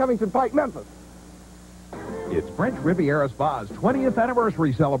building on Covington Pike, Memphis. It's French Riviera Spa's 20th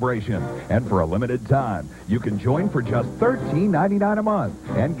anniversary celebration. And for a limited time, you can join for just $13.99 a month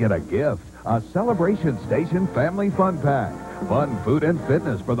and get a gift, a Celebration Station Family Fun Pack. Fun, food, and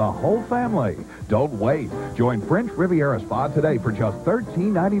fitness for the whole family. Don't wait. Join French Riviera Spa today for just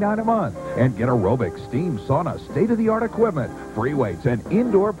 $13.99 a month and get aerobic, steam, sauna, state-of-the-art equipment, free weights, and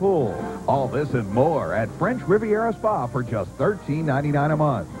indoor pool. All this and more at French Riviera Spa for just $13.99 a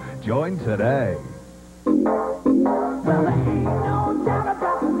month. Join today. Well, there ain't no doubt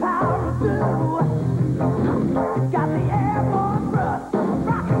about the power of blue. It's got the air for us,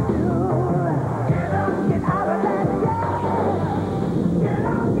 rockin' through. Get up, get out of that jet. Get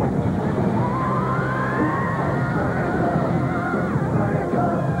up, get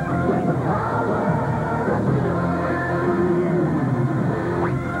with the power of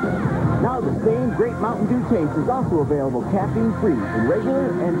now the same Great Mountain Dew taste is also available caffeine-free in regular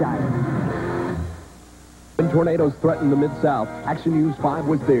and diet. When tornadoes threatened the Mid-South, Action News 5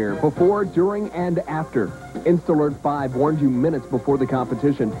 was there before, during, and after. Insta-Alert 5 warned you minutes before the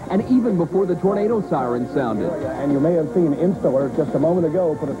competition and even before the tornado siren sounded. And you may have seen Insta-Alert just a moment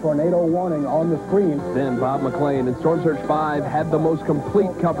ago put a tornado warning on the screen. Then Bob McLean and Storm Surge 5 had the most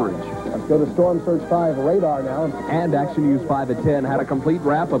complete coverage. Let's go to Storm Surge 5 radar now. And Action News 5 at 10 had a complete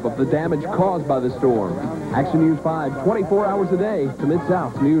wrap-up of the damage caused by the storm. Action News 5, 24 hours a day, the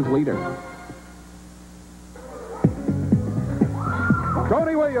Mid-South's news leader.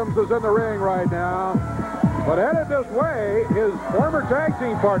 Tony Williams is in the ring right now, but headed this way, his former tag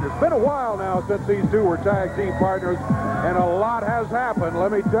team partner. It's been a while now since these two were tag team partners, and a lot has happened,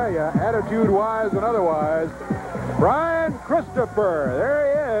 let me tell you, attitude-wise and otherwise. Brian Christopher, there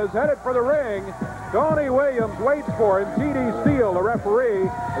he is, headed for the ring. Tony Williams waits for him. T.D. Steele, the referee,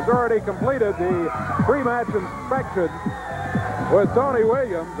 has already completed the pre-match inspection with Tony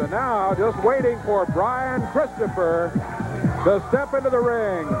Williams, and now just waiting for Brian Christopher to step into the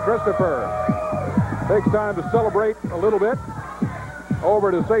ring. Christopher takes time to celebrate a little bit.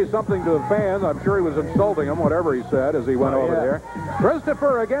 over to say something to the fans. I'm sure he was insulting them, whatever he said as he went over there.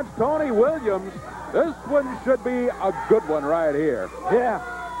 Christopher against Tony Williams. This one should be a good one right here. Yeah.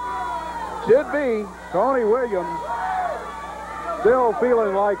 Should be. Tony Williams still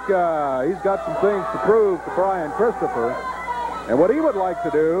feeling like he's got some things to prove to Brian Christopher. And what he would like to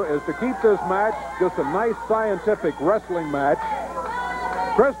do is to keep this match just a nice scientific wrestling match.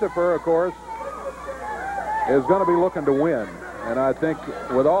 Christopher, of course, is going to be looking to win. And I think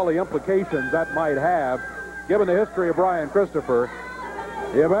with all the implications that might have, given the history of Brian Christopher,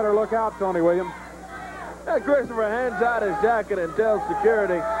 you better look out, Tony Williams. Christopher hands out his jacket and tells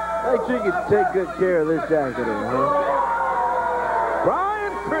security, make sure you take good care of this jacket.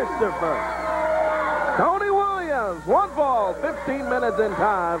 Brian Christopher. Tony Williams, 1 fall, 15 minutes in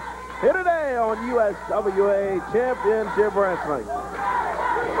time. Here today on USWA Championship Wrestling.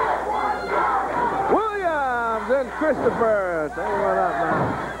 Williams and Christopher. Take one up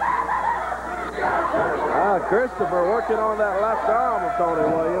now. Christopher working on that left arm of Tony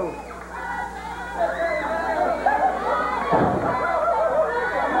Williams.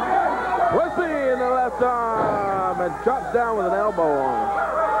 Pussy in the left arm and drops down with an elbow on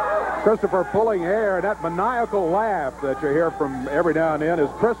him. Christopher pulling hair, and that maniacal laugh that you hear from every now and then is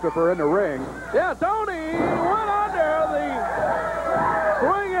Christopher in the ring. Yeah, Tony went under the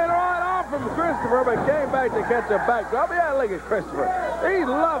swinging right off from Christopher, but came back to catch a backdrop. Yeah, look at Christopher. He's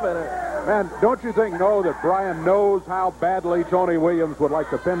loving it. Man, don't you think, that Brian knows how badly Tony Williams would like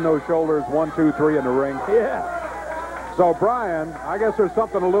to pin those shoulders 1, 2, 3 in the ring? Yeah. So, Brian, I guess there's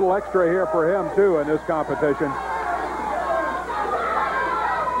something a little extra here for him, too, in this competition.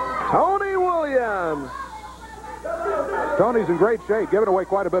 Tony Williams. Tony's in great shape, giving away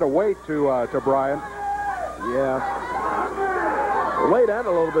quite a bit of weight to Brian. Yeah. Weight and a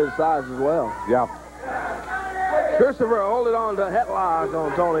little bit of size as well. Yeah. Christopher holding on to headlock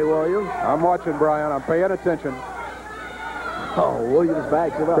on Tony Williams. I'm watching, Brian. I'm paying attention. Oh, Williams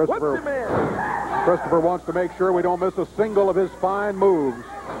backs him up. Christopher, what's the man? Christopher wants to make sure we don't miss a single of his fine moves.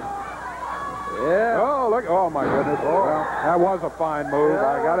 Yeah. Oh, look. Oh, my goodness. Well, that was a fine move. Yeah.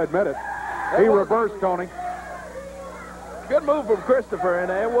 I got to admit it. He reversed Tony. Good move from Christopher,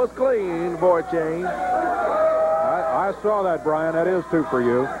 and it was clean for a change. I saw that, Brian. That is 2 for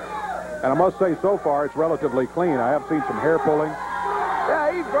you. And I must say, so far, it's relatively clean. I have seen some hair pulling.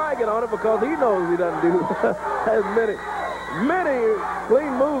 Yeah, he's bragging on it because he knows he doesn't do as many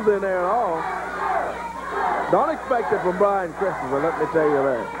clean moves in there at all. Don't expect it from Brian Christopher, let me tell you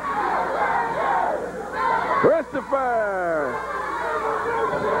that. Christopher!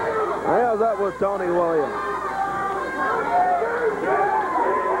 How's that with Tony Williams?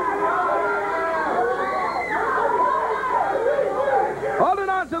 Holding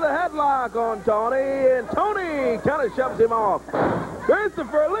on to the headlock on Tony, and Tony kind of shoves him off.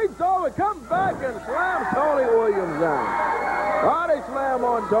 Christopher leaps over, comes back, and slams Tony Williams down. Body slam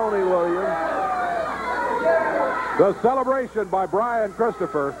on Tony Williams. The celebration by Brian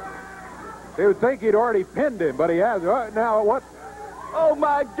Christopher. He would think he'd already pinned him, but he hasn't. Now, what? Oh,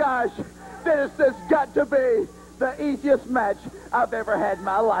 my gosh. This has got to be the easiest match I've ever had in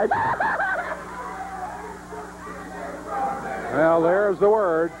my life. Well, there's the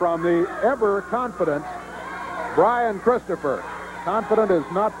word from the ever-confident Brian Christopher. Confident is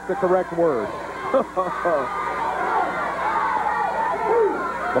not the correct word.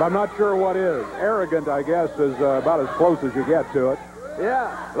 But I'm not sure what is. Arrogant, I guess, is about as close as you get to it.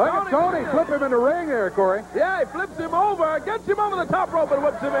 Yeah. Look at Tony flip him in the ring there, Corey. Yeah, he flips him over, gets him over the top rope and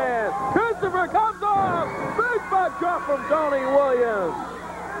whips him in. Christopher comes off. Big back drop from Tony Williams.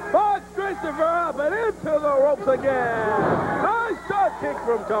 Box Christopher up and into the ropes again. Nice shot kick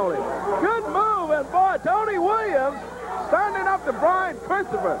from Tony. Good move, and boy, Tony Williams standing up to Brian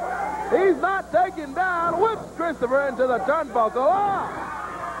Christopher. He's not taken down, whips Christopher into the turnbuckle. Oh,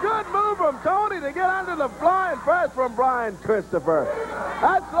 good move from Tony to get under the flying press from Brian Christopher.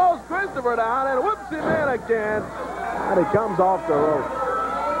 That slows Christopher down and whips him in again. And he comes off the ropes.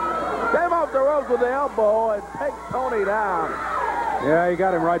 Came off the ropes with the elbow and takes Tony down. Yeah, he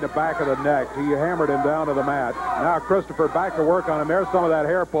got him right in the back of the neck. He hammered him down to the mat. Now Christopher back to work on him. There's some of that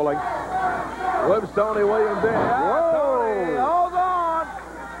hair pulling. Whips Tony Williams in. Whoa! Tony, hold on.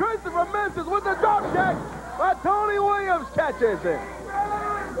 Christopher misses with the drop kick, but Tony Williams catches him.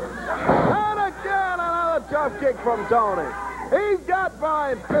 And again, another drop kick from Tony. He's got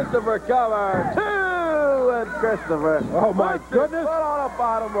Brian Christopher covered. 2, and Christopher. Oh, my goodness. Put on a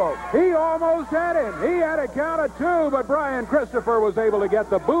bottom rope. He almost had him. He had a count of 2, but Brian Christopher was able to get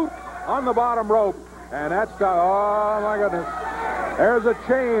the boot on the bottom rope. And that's, oh, my goodness. There's a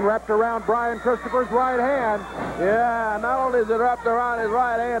chain wrapped around Brian Christopher's right hand. Yeah, not only is it wrapped around his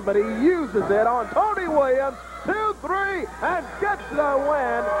right hand, but he uses it on Tony Williams. 2-3, and gets the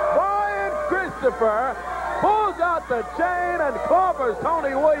win. Brian Christopher pulls out the chain and clobbers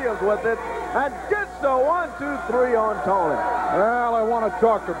Tony Williams with it and gets the 1-2-3 on Tony. Well, I want to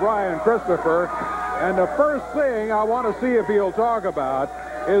talk to Brian Christopher, and the first thing I want to see if he'll talk about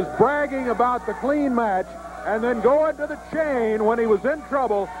is bragging about the clean match and then going to the chain when he was in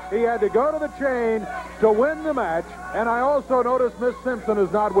trouble. He had to go to the chain to win the match, and I also noticed Miss Simpson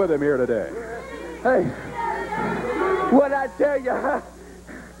is not with him here today. Hey, what'd I tell you, huh?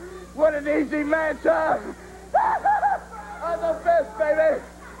 What an easy match, huh? I'm the best, baby.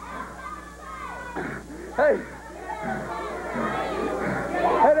 Hey,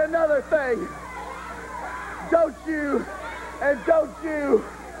 and another thing, don't you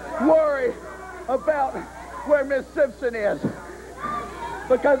worry about where Miss Simpson is,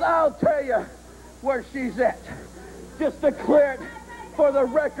 because I'll tell you where she's at. Just to clear it for the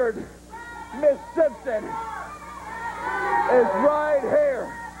record, Miss Simpson is right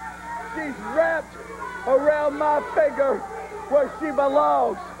here. She's wrapped around my finger where she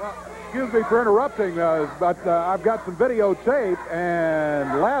belongs. Excuse me for interrupting, but I've got some videotape,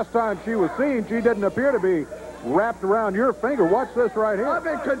 and last time she was seen, she didn't appear to be wrapped around your finger. Watch this right here. I'm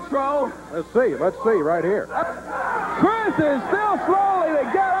in control. Let's see right here. Chris is still slowly to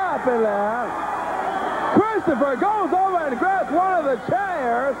get up in there. Christopher goes over and grabs one of the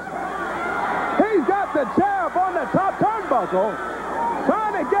chairs. He's got the chair up on the top turnbuckle,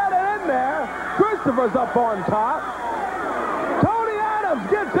 trying to get it in there. Christopher's up on top. Tony Adams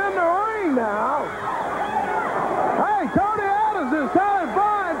gets in the ring now. Hey, Tony Adams is telling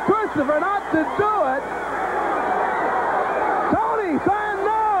Brian Christopher not to do it. Tony saying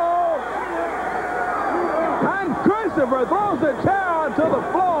no. And Christopher throws the chair onto the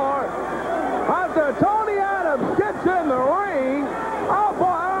floor after Tony Adams gets in the ring. Oh, boy,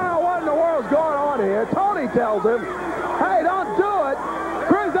 I don't know what in the world's going on here. Tony tells him, hey, don't do it.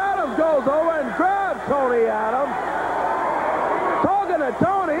 Chris Adams goes over and grabs Tony Adams. Talking to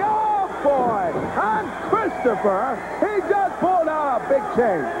Tony, oh, boy. And Christopher, he just pulled out a big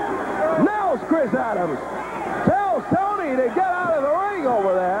chain. Nails Chris Adams. Tells Tony to get out of the ring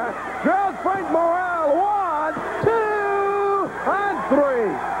over there. Grabs Frank Morrell. 1, 2, and 3.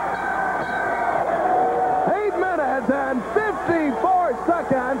 8 minutes and 54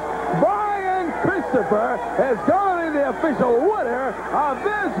 seconds. Brian Christopher is going to be the official winner of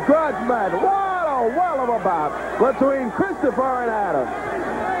this grudge match. What a well of a bout between Christopher and Adams.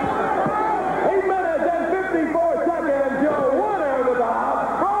 8 minutes and 54 seconds. Your winner of the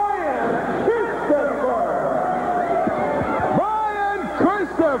bout, Brian Christopher. Brian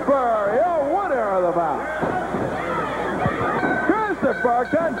Christopher, your winner of the bout. Christopher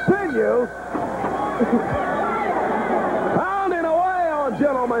continues pounding away on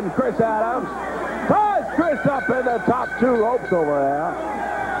gentleman Chris Adams. Ties Chris up in the top 2 ropes over there.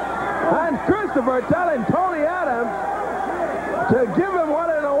 And Christopher telling Tony Adams to give him what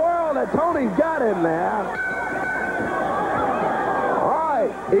in the world that Tony's got in there. All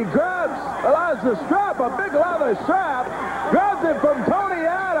right, he allows the strap, a big leather strap, grabs it from Tony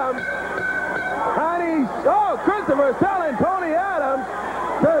Adams, and Christopher's telling Tony Adams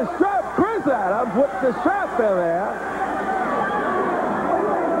to strap Chris Adams with the strap in there.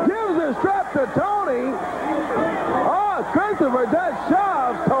 Gives the strap to Tony. Oh, Christopher just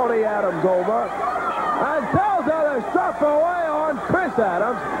shoves Tony Adams over and tells her to strap away on Chris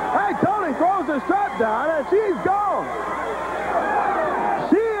Adams. Hey, Tony throws the strap down, and she's gone.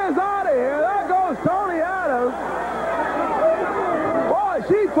 She is out of here. There goes Tony Adams. Boy,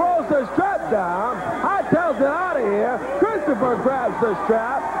 she throws the strap down. I tells it out of here. Christopher grabs the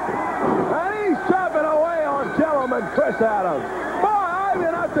strap, and he's strapping away on gentleman Chris Adams. Boy,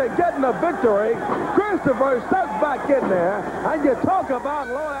 even after getting the victory, Christopher stuck back in there, and you talk about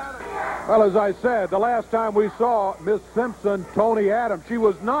low down. Well, as I said, the last time we saw Miss Simpson, Tony Adams, she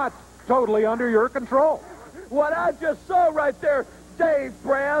was not totally under your control. What I just saw right there, Dave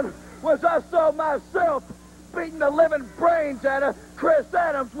Brown, was I saw myself beating the living brains out of Chris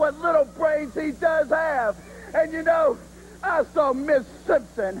Adams, what little brains he does have. And you know, I saw Miss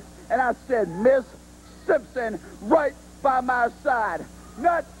Simpson, and I said, Miss Simpson right by my side.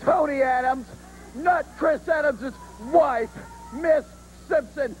 Not Tony Adams, not Chris Adams' wife, Miss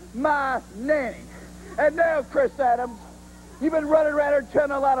Simpson, my nanny. And now, Chris Adams, you've been running around here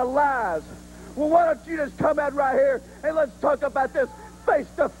telling a lot of lies. Well, why don't you just come out right here and let's talk about this face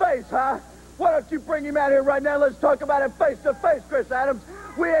to face, huh? Why don't you bring him out here right now? Let's talk about it face to face, Chris Adams.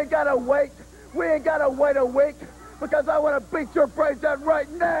 We ain't got to wait. We ain't got to wait a week. because I want to beat your brains out right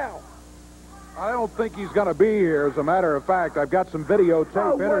now. I don't think he's going to be here. As a matter of fact, I've got some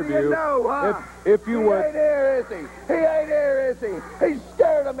videotape interview. What do you know, huh? If you would... He ain't here, is he? He ain't here, is he? He's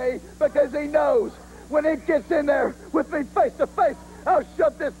scared of me because he knows when he gets in there with me face to face, I'll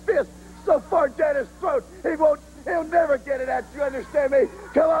shove this fist so far down his throat, he'll never get it at you, understand me?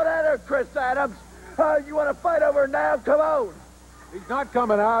 Come on out here, Chris Adams. You want to fight over now? Come on. He's not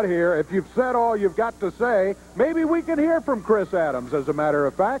coming out here. If you've said all you've got to say, maybe we can hear from Chris Adams, as a matter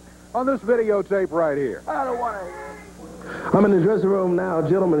of fact, on this videotape right here. I don't want to. I'm in the dressing room now,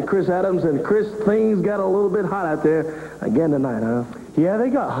 gentlemen. Chris Adams, and Chris, things got a little bit hot out there again tonight, huh? Yeah, they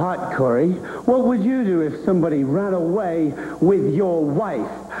got hot, Corey. What would you do if somebody ran away with your wife?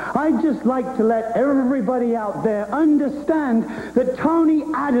 I'd just like to let everybody out there understand that Tony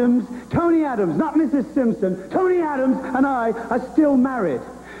Adams, not Mrs. Simpson, Tony Adams and I are still married.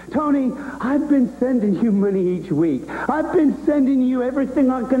 Tony, I've been sending you money each week. I've been sending you everything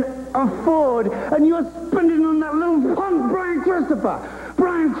I can afford, and you're spending on that little punk Brian Christopher.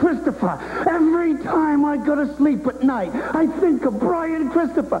 Brian Christopher. Every time I go to sleep at night, I think of Brian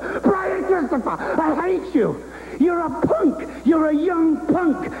Christopher. Brian Christopher, I hate you. You're a punk. You're a young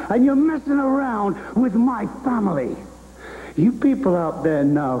punk, and you're messing around with my family. You people out there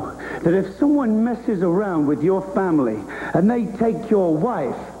know that if someone messes around with your family and they take your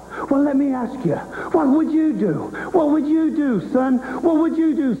wife, well, let me ask you, what would you do? What would you do, son? What would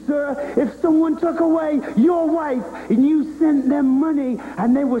you do, sir, if someone took away your wife and you sent them money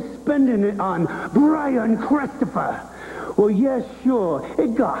and they were spending it on Brian Christopher? Well, yes, sure.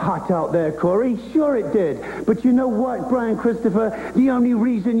 It got hot out there, Corey. Sure it did. But you know what, Brian Christopher? The only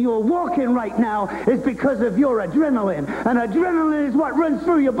reason you're walking right now is because of your adrenaline. And adrenaline is what runs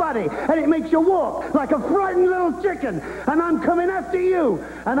through your body. And it makes you walk like a frightened little chicken. And I'm coming after you.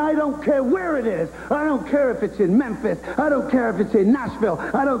 And I don't care where it is. I don't care if it's in Memphis. I don't care if it's in Nashville.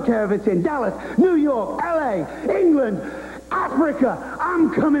 I don't care if it's in Dallas, New York, L.A., England, Africa.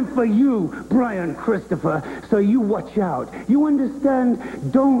 I'm coming for you, Brian Christopher, so you watch out. You understand?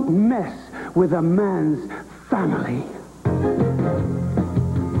 Don't mess with a man's family.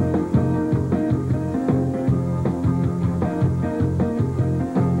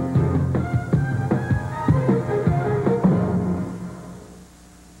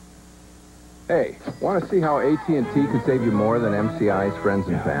 Hey, want to see how AT&T could save you more than MCI's friends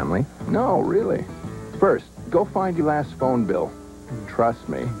and family? No, really. First, go find your last phone bill. Trust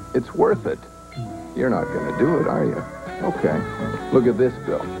me, it's worth it. You're not going to do it, are you? Okay. Look at this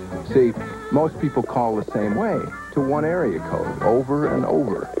bill. See, most people call the same way, to one area code, over and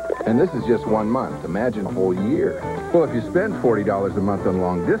over. And this is just 1 month. Imagine a whole year. Well, if you spend $40 a month on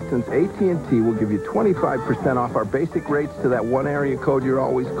long distance, AT&T will give you 25% off our basic rates to that one area code you're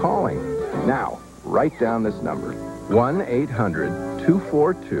always calling. Now, write down this number.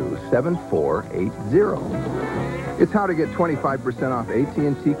 1-800-242-7480. It's how to get 25% off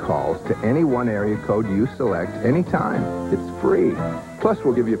AT&T calls to any one area code you select anytime. It's free. Plus,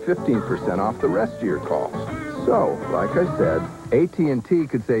 we'll give you 15% off the rest of your calls. So, like I said, AT&T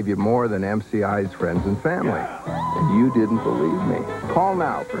could save you more than MCI's friends and family. And you didn't believe me. Call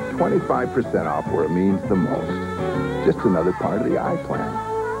now for 25% off where it means the most. Just another part of the I-Plan.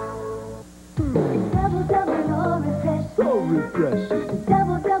 Double, double, you're refreshing. So refreshing.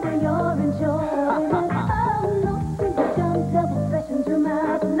 Double, double, you're enjoying. Oh, no, single jump, double fresh into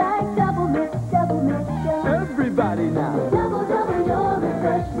mouth. Like double mix, double. Everybody now. Double, double, you're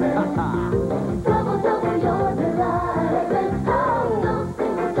refreshing. Double, double, you're delighting. Oh, no,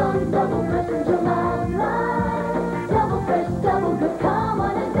 single jump, double fresh into mouth. Like double fresh, double good. Come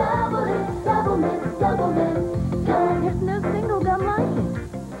on and double it. Double mix. There's no single gum like it.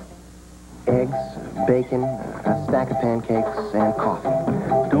 Eggs, bacon, a stack of pancakes, and coffee.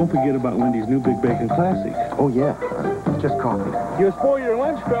 Don't forget about Wendy's new Big Bacon Classic. Oh, yeah, just coffee. You spoil your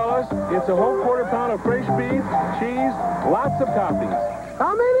lunch, fellas. It's a whole quarter-pound of fresh beef, cheese, lots of toppings.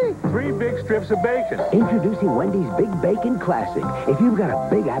 How many? 3 big strips of bacon. Introducing Wendy's Big Bacon Classic. If you've got a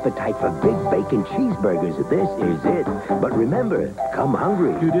big appetite for big bacon cheeseburgers, this is it. But remember, come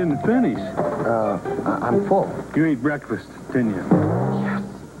hungry. You didn't finish. I'm full. You ate breakfast, didn't you?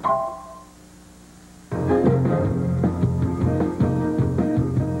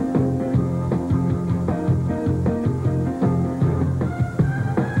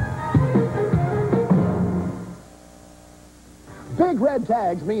 Yes. Big red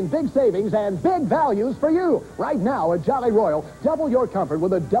tags mean big savings and big values for you. Right now at Jolly Royal, double your comfort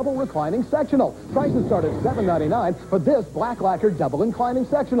with a double reclining sectional. Prices start at $7.99 for this black lacquer double inclining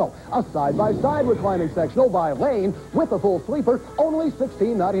sectional. A side-by-side reclining sectional by Lane with a full sleeper, only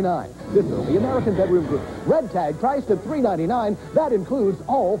 $16.99. This is the American Bedroom Group. Red tag priced at $3.99. That includes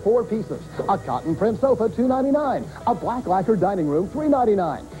all 4 pieces. A cotton print sofa, $2.99. A black lacquer dining room,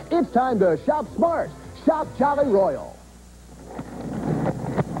 $3.99. It's time to shop smart. Shop Jolly Royal.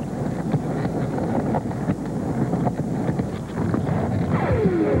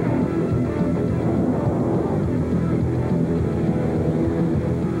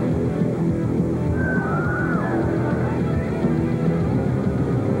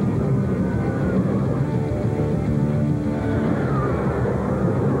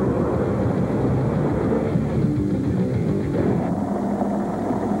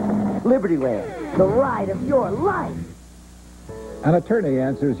 Libertyland, the ride of your life. An attorney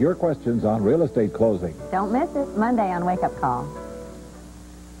answers your questions on real estate closing. Don't miss it. Monday on Wake Up Call.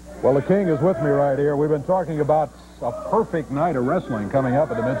 Well, the King is with me right here. We've been talking about a perfect night of wrestling coming up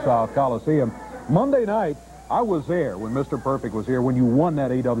at the Mid-South Coliseum. Monday night, I was there when Mr. Perfect was here, when you won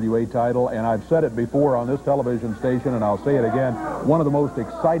that AWA title, and I've said it before on this television station, and I'll say it again, one of the most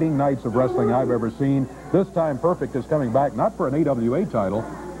exciting nights of wrestling I've ever seen. This time, Perfect is coming back, not for an AWA title,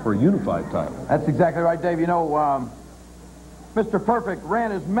 for a unified title. That's exactly right, Dave. You know, Mr. Perfect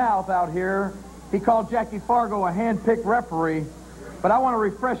ran his mouth out here. He called Jackie Fargo a hand-picked referee. But I want to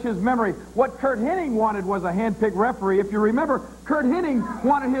refresh his memory. What Curt Hennig wanted was a hand-picked referee. If you remember, Curt Hennig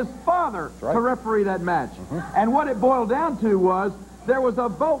wanted his father to referee that match. And what it boiled down to was there was a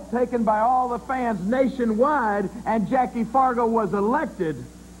vote taken by all the fans nationwide, and Jackie Fargo was elected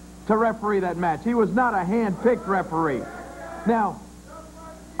to referee that match. He was not a hand-picked referee. Now,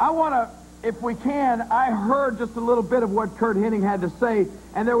 I want to, if we can, I heard just a little bit of what Curt Hennig had to say,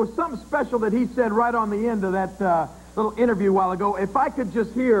 and there was something special that he said right on the end of that little interview a while ago. If I could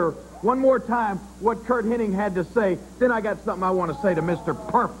just hear one more time what Curt Hennig had to say, then I got something I want to say to Mr.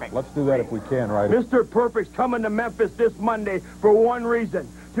 Perfect. Let's do that if we can, right? Mr. Perfect's coming to Memphis this Monday for one reason,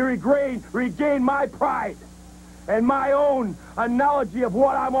 to regain my pride and my own analogy of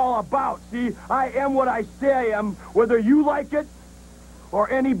what I'm all about. See, I am what I say I am, whether you like it or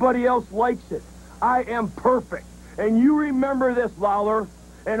anybody else likes it. I am perfect. And you remember this, Lawler,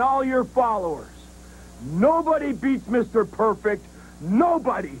 and all your followers. Nobody beats Mr. Perfect.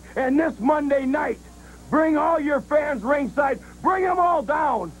 Nobody. And this Monday night, bring all your fans ringside. Bring them all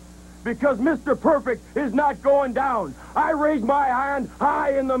down. Because Mr. Perfect is not going down. I raise my hand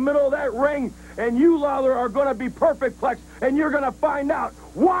high in the middle of that ring, and you, Lawler, are going to be Perfectplex, and you're going to find out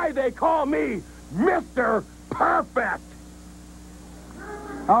why they call me Mr. Perfect.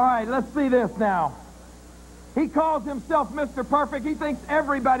 All right, let's see this now. He calls himself Mr. Perfect. He thinks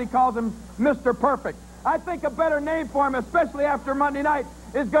everybody calls him Mr. Perfect. I think a better name for him, especially after Monday night,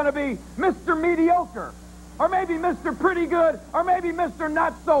 is going to be Mr. Mediocre. Or maybe Mr. Pretty Good. Or maybe Mr.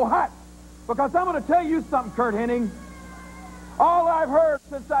 Not So Hot. Because I'm going to tell you something, Curt Hennig. All I've heard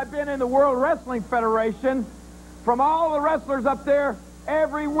since I've been in the World Wrestling Federation, from all the wrestlers up there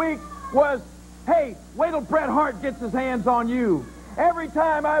every week, was, hey, wait till Bret Hart gets his hands on you. Every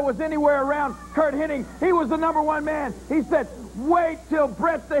time I was anywhere around Curt Hennig, he was the #1 man. He said, wait till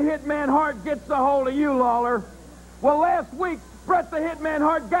Bret the Hitman Hart gets a hold of you, Lawler. Well, last week, Bret the Hitman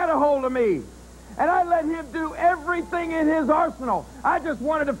Hart got a hold of me. And I let him do everything in his arsenal. I just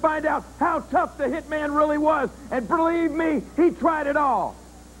wanted to find out how tough the Hitman really was. And believe me, he tried it all.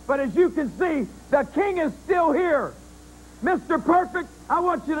 But as you can see, the King is still here. Mr. Perfect, I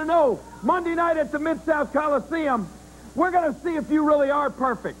want you to know, Monday night at the Mid-South Coliseum, we're going to see if you really are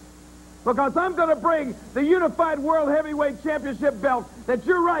perfect. Because I'm going to bring the Unified World Heavyweight Championship belt that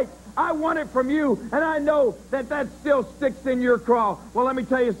you're right, I won it from you, and I know that that still sticks in your craw. Well, let me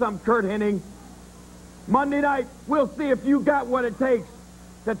tell you something, Curt Hennig. Monday night, we'll see if you got what it takes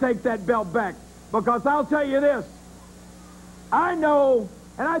to take that belt back. Because I'll tell you this, I know,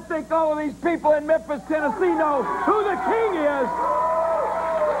 and I think all of these people in Memphis, Tennessee know who the King is.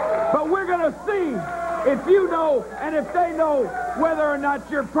 But we're going to see if you know and if they know whether or not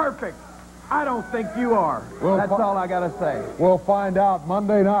you're perfect. I don't think you are. That's all I got to say. We'll find out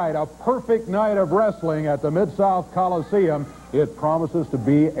Monday night, a perfect night of wrestling at the Mid-South Coliseum. It promises to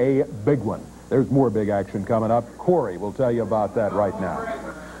be a big one. There's more big action coming up. Corey will tell you about that right now.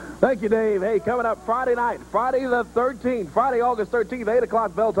 Thank you, Dave. Hey, coming up Friday night, Friday the 13th, Friday, August 13th, 8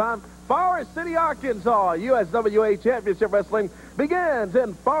 o'clock bell time, Forest City, Arkansas. USWA Championship Wrestling begins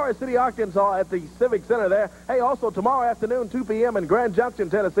in Forest City, Arkansas at the Civic Center there. Hey, also tomorrow afternoon, 2 p.m. in Grand Junction,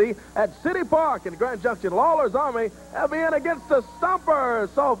 Tennessee at City Park in Grand Junction. Lawler's Army will be in against the Stompers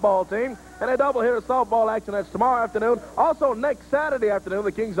softball team. And a doubleheader softball action that's tomorrow afternoon. Also, next Saturday afternoon,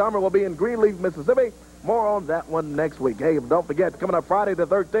 the King's Armor will be in Greenleaf, Mississippi. More on that one next week. Hey, don't forget, coming up Friday the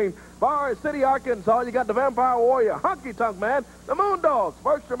 13th, Forest City, Arkansas, you got the Vampire Warrior, Honky Tonk Man, the Moondogs,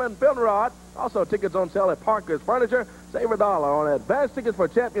 Bergstrom and Finrod. Also, tickets on sale at Parker's Furniture. Save $1 on advance tickets for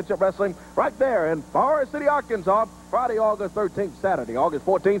Championship Wrestling right there in Forest City, Arkansas. Friday, August 13th, Saturday, August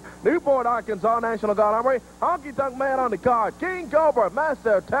 14th, Newport, Arkansas, National Guard Armory. Honky Tonk Man on the card. King Cobra,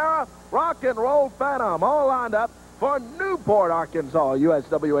 Master Terror, Rock and Roll Phantom, all lined up for Newport, Arkansas,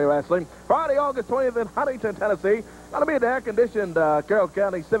 USWA Wrestling. Friday, August 20th in Huntington, Tennessee. Going to be at the air-conditioned Carroll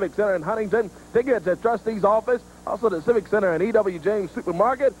County Civic Center in Huntington. Tickets at Trustee's office. Also the Civic Center and E.W. James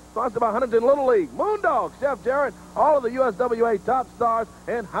Supermarket. Sponsored by Huntington Little League. Moondog, Chef Jarrett, all of the USWA top stars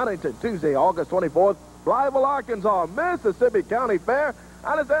in Huntington. Tuesday, August 24th, Blytheville, Arkansas, Mississippi County Fair.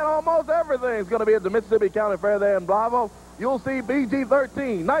 I understand almost everything's going to be at the Mississippi County Fair there in Blytheville. You'll see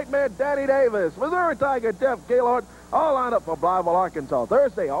BG-13, Nightmare Danny Davis, Missouri Tiger Jeff Gaylord, all lined up for Blytheville, Arkansas.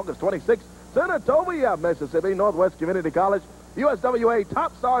 Thursday, August 26th, Senatobia, Mississippi, Northwest Community College. USWA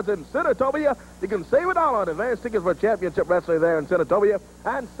top stars in Senatobia. You can save $1 on advance tickets for Championship Wrestling there in Senatobia.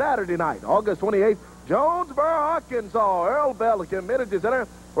 And Saturday night, August 28th, Jonesboro, Arkansas, Earl Bell Community Center,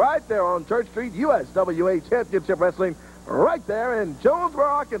 right there on Church Street. USWA Championship Wrestling right there in Jonesboro,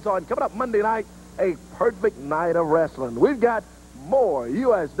 Arkansas. And coming up Monday night, a perfect night of wrestling. We've got more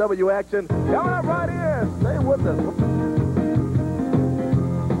USW action coming up right here. Stay with us.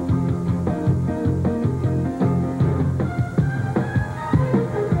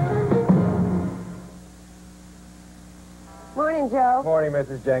 Morning, Joe. Morning,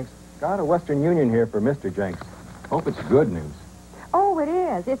 Mrs. Jenks. Got a Western Union here for Mr. Jenks. Hope it's good news. Oh, it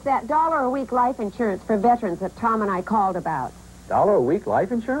is. It's that $1 a week life insurance for veterans that Tom and I called about. $1 a week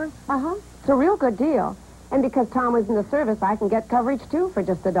life insurance? Uh-huh. It's a real good deal. And because Tom was in the service, I can get coverage, too, for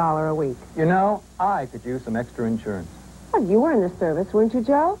just $1 a week. You know, I could use some extra insurance. Well, you were in the service, weren't you,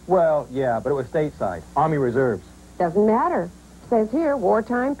 Joe? Well, yeah, but it was stateside. Army Reserves. Doesn't matter. Says here,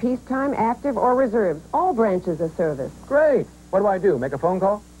 wartime, peacetime, active, or reserves. All branches of service. Great. What do I do? Make a phone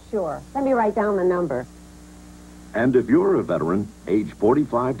call? Sure. Let me write down the number. And if you're a veteran, age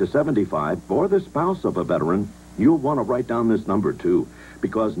 45 to 75, or the spouse of a veteran, you'll want to write down this number, too,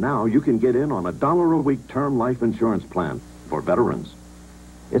 because now you can get in on a $1 a week term life insurance plan for veterans.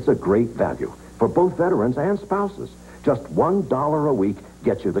 It's a great value for both veterans and spouses. Just $1 a week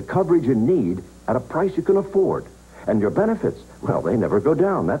gets you the coverage you need at a price you can afford. And your benefits, well, they never go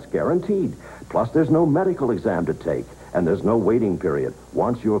down. That's guaranteed. Plus, there's no medical exam to take, and there's no waiting period.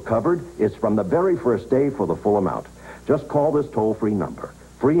 Once you're covered, it's from the very first day for the full amount. Just call this toll-free number.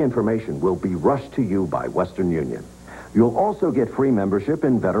 Free information will be rushed to you by Western Union. You'll also get free membership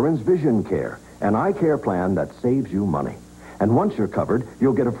in Veterans Vision Care, an eye care plan that saves you money. And once you're covered,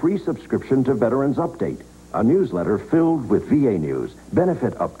 you'll get a free subscription to Veterans Update, a newsletter filled with VA news,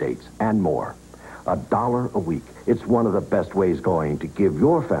 benefit updates, and more. $1 a week. It's one of the best ways going to give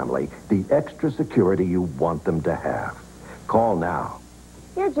your family the extra security you want them to have. Call now.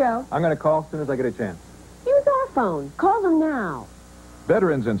 Here, Joe. I'm going to call as soon as I get a chance. Use our phone. Call them now.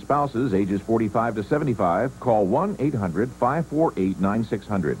 Veterans and spouses ages 45 to 75, call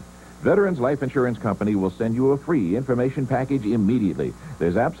 1-800-548-9600. Veterans Life Insurance Company will send you a free information package immediately.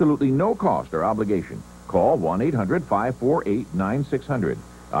 There's absolutely no cost or obligation. Call 1-800-548-9600.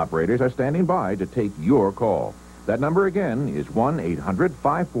 Operators are standing by to take your call. That number again is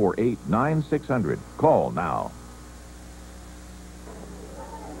 1-800-548-9600. Call now.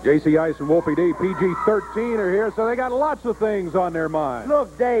 J.C. Ice and Wolfie D, PG-13 are here, so they got lots of things on their mind.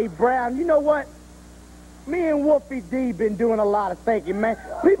 Look, Dave Brown, you know what? Me and Wolfie D been doing a lot of thinking, man.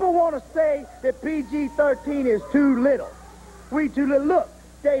 People want to say that PG-13 is too little. We too little. Look,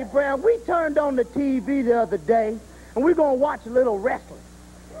 Dave Brown, we turned on the TV the other day, and we're going to watch a little wrestling.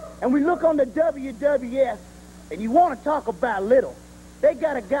 And we look on the WWF, and you want to talk about little. They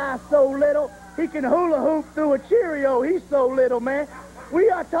got a guy so little, he can hula hoop through a Cheerio. He's so little, man. We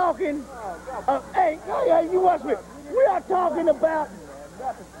are talking, hey, you watch me. We are talking about,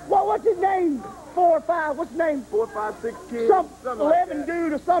 what's his name? 4 or 5, what's his name? 4, 5, 6 kids. Some 11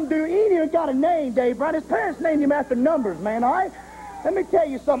 dude or some dude. He ain't even got a name, Dave Brown. His parents named him after numbers, man, all right? Let me tell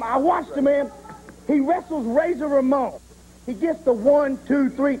you something. I watched him, man. He wrestles Razor Ramon. He gets the 1, 2,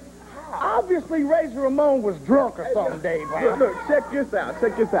 3. Obviously, Razor Ramon was drunk or something, Dave Brown. Look, check this out.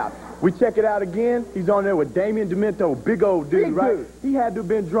 We check it out again. He's on there with Damian Demento, big old dude, Big right? dude. He had to have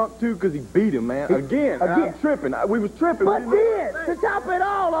been drunk, too, because he beat him, man. Again. I'm tripping. We was tripping. But then, to top it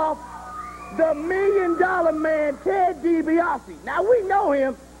all off, the $1 million man, Ted DiBiase. Now, we know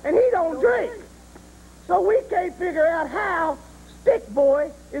him, and he don't drink. So we can't figure out how Stick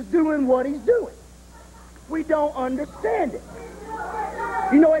Boy is doing what he's doing. We don't understand it.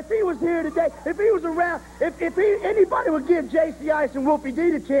 You know, if he was here today, if he was around, if anybody would give J.C. Ice and Wolfie D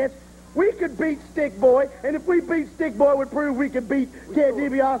the chance, we could beat Stick Boy, and if we beat Stick Boy, it would prove we could beat Ted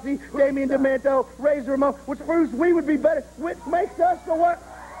DiBiase, Damian Demento, Razor Ramon, which proves we would be better, which makes us the what?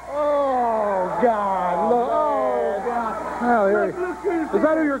 Oh, God, look, oh, God. Well, here, is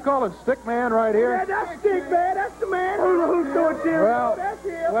that who you're calling Stick Man right here? Yeah, that's Stick Man. That's the man who's doing cheering. Well, That's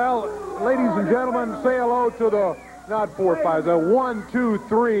him. well, ladies and gentlemen, say hello to the, not 4 5, the 1 2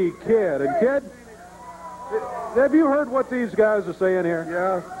 3 Kid. And Kid, have you heard what these guys are saying here?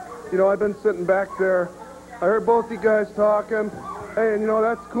 Yeah. You know, I've been sitting back there. I heard both you guys talking. Hey, and you know,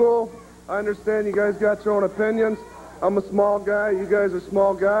 that's cool. I understand you guys got your own opinions. I'm a small guy. You guys are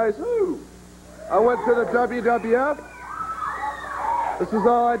small guys. I went to the WWF. This is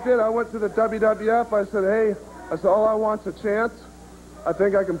all I did. I went to the WWF. I said, hey, all I want's a chance. I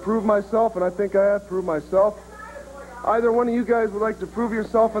think I can prove myself, and I think I have proved myself. Either one of you guys would like to prove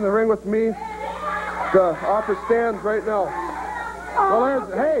yourself in the ring with me? The offer stands right now. Well,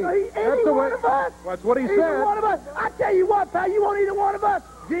 there's, hey, that's the way. That's what he said. Either one of us. I tell you what, pal, you want either one of us?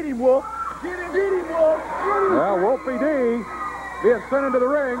 Get him, Wolf. Get him, Wolf. Well, Wolfie D being sent into the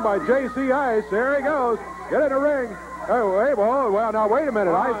ring by J.C. Ice. There he goes. Get in the ring. Oh, hey, well, now, wait a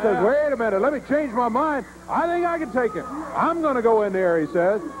minute. Ice says, wait a minute. Let me change my mind. I think I can take him. I'm going to go in there, he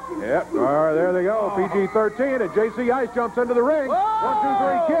says. Yep. All right, there they go. PG-13, and J.C. Ice jumps into the ring.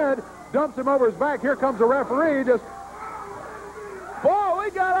 1 2 3 Kid dumps him over his back. Here comes the referee. Just... Boy, we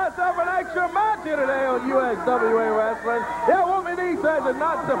got ourselves an extra match here today on USWA Wrestling. Yeah, Wolfie D says it's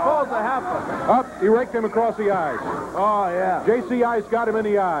not supposed to happen. Up, he raked him across the eyes. Oh, yeah. J.C. Ice got him in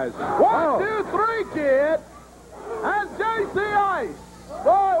the eyes. 1 2 3 Kid. And J.C. Ice.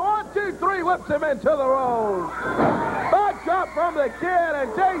 Boy, 1 2 3 whips him into the ropes. Back drop from the Kid, and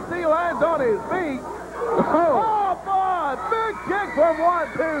J.C. lands on his feet. Oh, boy, big kick from 1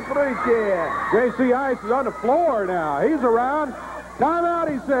 2 3 Kid. J.C. Ice is on the floor now. He's around. Time out,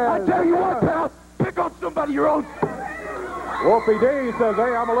 he says. I tell you what, pal, pick on somebody your own. Wolfie D says,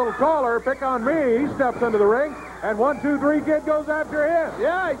 hey, I'm a little taller. Pick on me. He steps into the ring, and 1 2 3 Kid goes after him.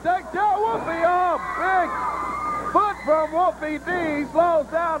 Yeah, he takes out Wolfie off. Big foot from Wolfie D slows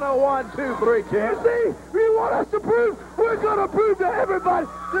down to 1 2 3 Kid. See, you want us to prove? We're going to prove to everybody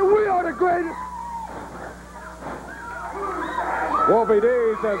that we are the greatest. Wolfie D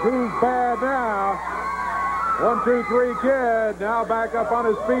says, who's bad now? 1 2 3 Kid now back up on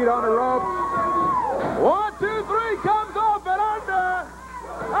his feet on the ropes. 1 2 3 comes off and under.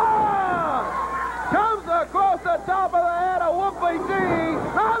 Comes across the top of the head of Wolfie D.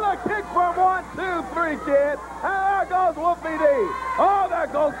 Another kick from 1 2 3 Kid. And there goes Wolfie D. Oh, there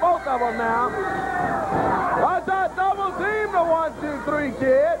goes both of them now. That's a double team to 1 2 3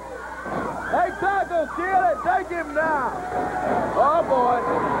 Kid. They tackle Kid and take him down. Oh, boy.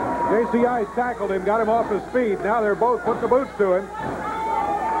 J.C. Ice tackled him, got him off his feet. Now they're both putting the boots to him.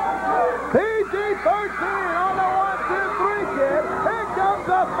 PG-13 on the 1 2 3 Kid. Here comes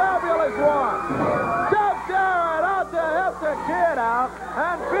the fabulous one. Jeff Jarrett out to help the Kid out.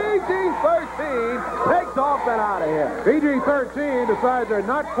 And PG-13 takes off and out of here. PG-13 decides they're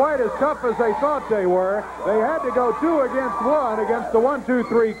not quite as tough as they thought they were. They had to go 2 against 1 against the 1 2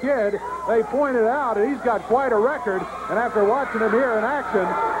 3 Kid. They pointed out that he's got quite a record. And after watching him here in action,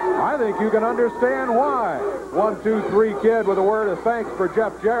 I think you can understand why. 1 2 3 Kid with a word of thanks for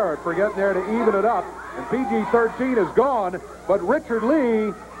Jeff Jarrett for getting there to even it up. And PG-13 is gone, but Richard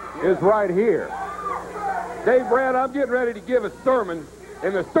Lee is right here. Dave Brad, I'm getting ready to give a sermon,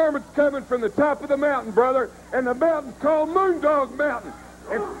 and the sermon's coming from the top of the mountain, brother, and the mountain's called Moondog Mountain.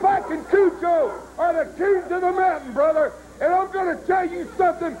 And X-Pac and Cujo are the kings of the mountain, brother, and I'm going to tell you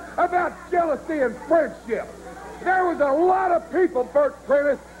something about jealousy and friendship. There was a lot of people, Bert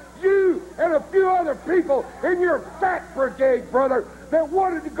Prentice, you and a few other people in your fat brigade, brother, that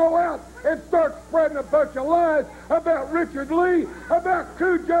wanted to go out and start spreading a bunch of lies about Richard Lee, about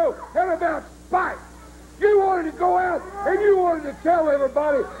Cujo, and about Spike. You wanted to go out and you wanted to tell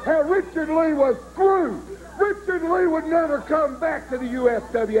everybody how Richard Lee was screwed. Richard Lee would never come back to the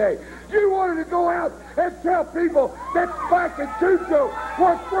USWA. You wanted to go out and tell people that Spike and Cujo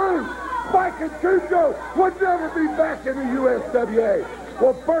were screwed. Spike and Cujo would never be back in the USWA.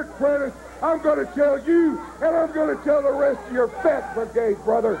 Well, Bert Prentice, I'm going to tell you, and I'm going to tell the rest of your fat brigade,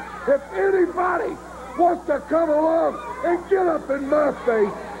 brother. If anybody wants to come along and get up in my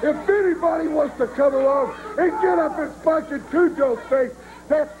face, if anybody wants to come along and get up in Spike and Cujo's face,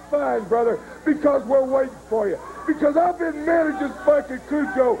 that's fine, brother, because we're waiting for you. Because I've been managing Spike and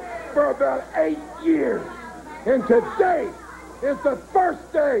Cujo for about 8 years. And today is the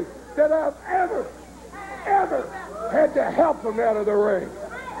first day that I've ever had to help them out of the ring.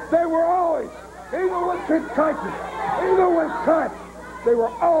 They were always, even with concussions, even with cuts, they were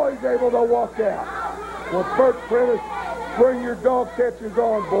always able to walk out. Well, Bert, Prentice, bring your dog catchers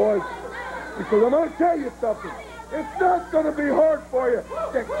on, boys. Because I'm going to tell you something. It's not going to be hard for you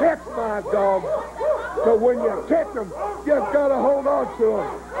to catch my dog. But when you catch them, you've got to hold on to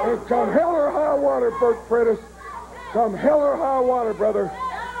them. And come hell or high water, Bert Prentice, come hell or high water, brother,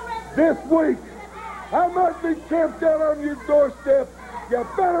 this week, I might be camped out on your doorstep. You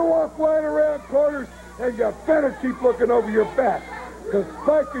better walk right around corners, and you better keep looking over your back. Because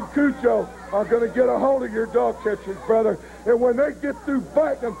Spike and Cujo are going to get a hold of your dog catchers, brother. And when they get through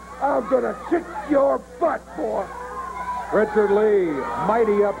biting them, I'm going to kick your butt, boy. Richard Lee,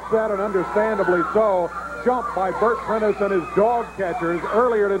 mighty upset, and understandably so, jumped by Bert Prentice and his dog catchers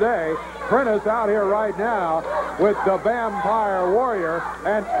earlier today. Prentice out here right now with the Vampire Warrior,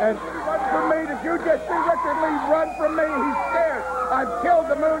 and Run from me. Did you just see Richard Lee run from me? He's scared. I've killed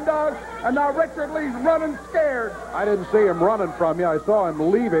the Moondogs, and now Richard Lee's running scared. I didn't see him running from you. I saw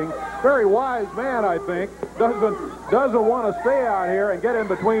him leaving. Very wise man, I think. Doesn't want to stay out here and get in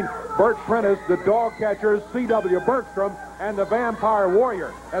between Bert Prentice, the dog catchers, C.W. Bergstrom, and the Vampire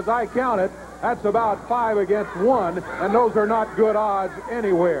Warrior. As I count it, that's about 5 against 1, and those are not good odds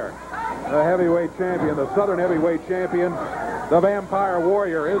anywhere. The heavyweight champion, the Southern heavyweight champion, the Vampire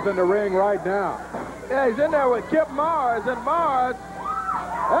Warrior, is in the ring right now. Yeah, he's in there with Kip Mars, and Mars,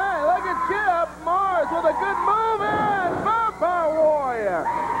 hey, look at Kip Mars with a good move in, Vampire Warrior.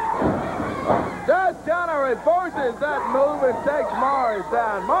 Just kind of reverses that move and takes Mars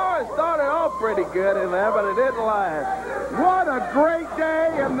down. Mars started off pretty good in there, but it didn't last. What a great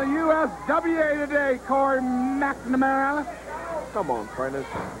day in the USWA today, Corey McNamara. Come on, Prentice.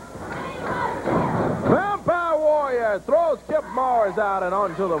 Vampire Warrior throws Kip Mars out and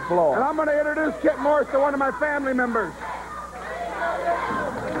onto the floor. And I'm going to introduce Kip Morris to one of my family members.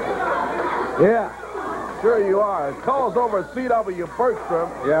 Yeah, sure you are. Calls over C.W. Bergstrom.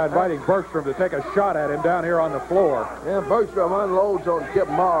 Yeah, inviting Bergstrom to take a shot at him down here on the floor. Yeah, Bergstrom unloads on Kip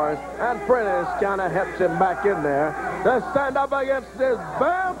Mars, and Prentice kind of helps him back in there to stand up against this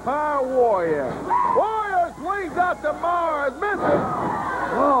Vampire Warrior. Warrior swings out to Mars, misses.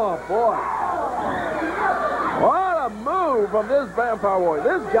 Oh, boy. What a move from this Vampire Warrior.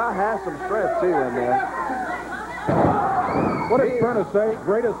 This guy has some strength, too, in there. What did Prentice say?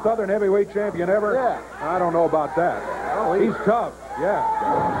 Greatest Southern heavyweight champion ever? Yeah. I don't know about that. Oh, he's tough,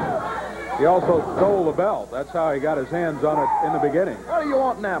 yeah. He also stole the belt. That's how he got his hands on it in the beginning. What do you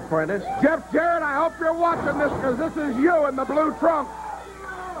want now, Prentice? Jeff Jarrett, I hope you're watching this, because this is you in the blue trunk.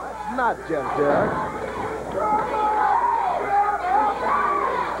 That's not Jeff Jarrett.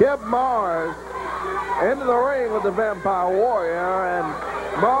 Kip Mars into the ring with the Vampire Warrior, and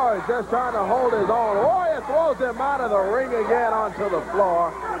Mars just trying to hold his own. Warrior throws him out of the ring again onto the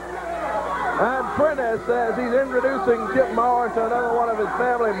floor. And Prentice says he's introducing Kip Mars to another one of his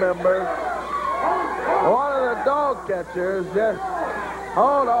family members. One of the dog catchers just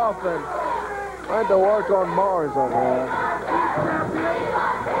hold off and tried to work on Mars on that.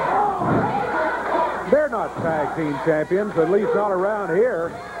 They're not tag team champions, at least not around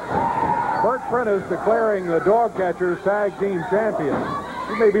here. Bert Prentice declaring the dog catchers tag team champions.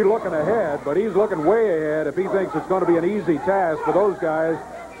 He may be looking ahead, but he's looking way ahead if he thinks it's going to be an easy task for those guys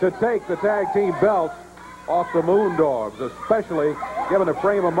to take the tag team belts off the Moondogs, especially given the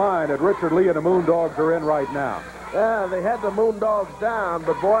frame of mind that Richard Lee and the Moondogs are in right now. Yeah, they had the Moondogs down,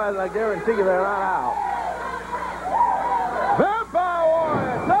 but boy, I guarantee you they're not out. Vampire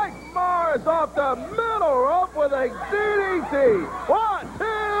Warrior takes Mars off the middle rope with a DDT. 1,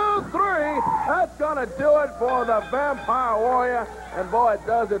 2, 3. That's going to do it for the Vampire Warrior. And boy, it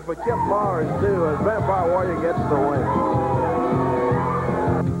does it for Kip Mars, too, as Vampire Warrior gets the win.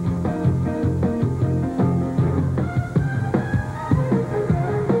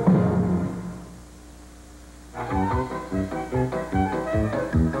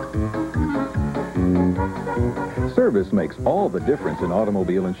 Service makes all the difference in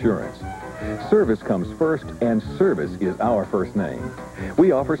automobile insurance. Service comes first, and service is our first name.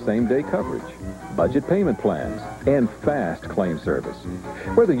 We offer same-day coverage, budget payment plans, and fast claim service.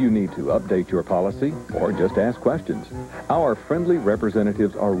 Whether you need to update your policy or just ask questions, our friendly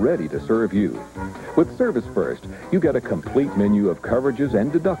representatives are ready to serve you. With Service First, you get a complete menu of coverages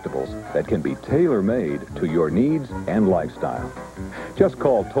and deductibles that can be tailor-made to your needs and lifestyle. Just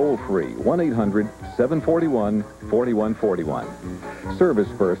call toll-free 1-800-741-4141. Service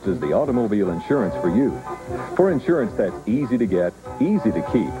First is the automobile insurance for you. For insurance that's easy to get, easy to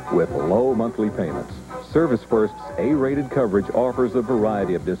keep, with low monthly payments. Service First's A-rated coverage offers a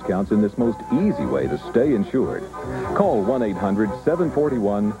variety of discounts in this most easy way to stay insured. Call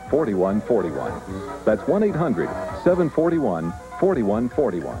 1-800-741-4141. That's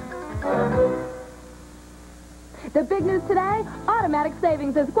 1-800-741-4141. The big news today, automatic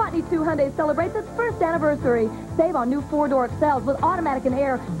savings as Guatney 2 Hyundai celebrates its first anniversary. Save on new 4-door Excels with automatic and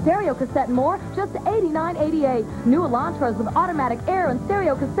air, stereo cassette and more, just $89.88. New Elantras with automatic air and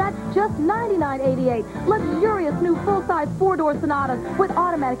stereo cassette, just $99.88. Luxurious new full-size 4-door Sonatas with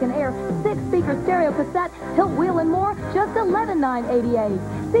automatic and air, 6-speaker stereo cassette, tilt wheel and more, just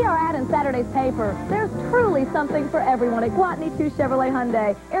 $11,988. See our ad in Saturday's paper. There's truly something for everyone at Guatney 2 Chevrolet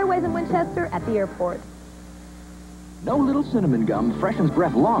Hyundai. Airways in Winchester at the airport. No little cinnamon gum freshens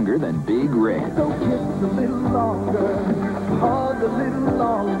breath longer than Big Red. So kiss a little longer, hug a little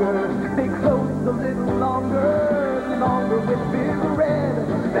longer, stay close a little longer, longer with Big Red.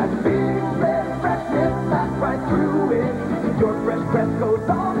 That Big Red freshness lasts right through it. Your fresh breath goes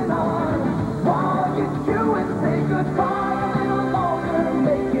on and on. While you chew and say goodbye a little longer,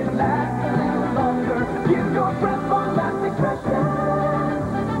 make it last a little longer. Give your breath long-lasting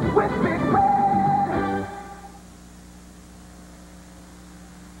freshness with Big Red.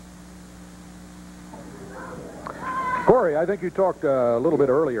 Corey, I think you talked a little bit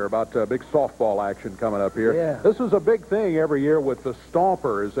earlier about big softball action coming up here. Yeah. This is a big thing every year with the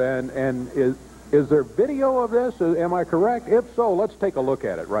Stompers, and is there video of this? Am I correct? If so, let's take a look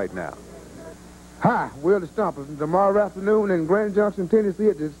at it right now. Hi, we're the Stompers. Tomorrow afternoon in Grand Junction, Tennessee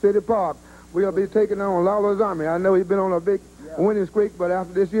at the City Park, we'll be taking on Lawler's Army. I know he's been on a big winning streak, but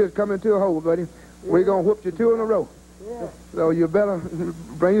after this year's coming to a hold, buddy, we're going to whoop you 2 in a row. Yeah. So you better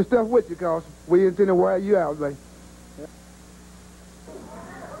bring your stuff with you, because we intend to wear you out, buddy.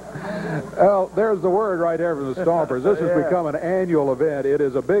 Well, there's the word right there from the Stompers. This has become an annual event. It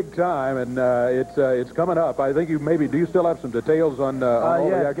is a big time, and it's coming up. I think do you still have some details on all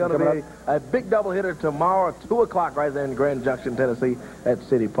the action coming up? It's going to be a big doubleheader tomorrow, 2 o'clock right there in Grand Junction, Tennessee at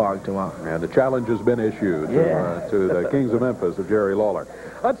City Park tomorrow. And the challenge has been issued to the Kings of Memphis of Jerry Lawler.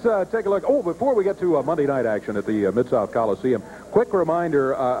 Let's take a look. Oh, before we get to Monday night action at the Mid-South Coliseum, quick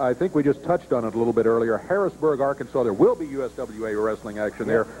reminder, I think we just touched on it a little bit earlier. Harrisburg, Arkansas, there will be USWA wrestling action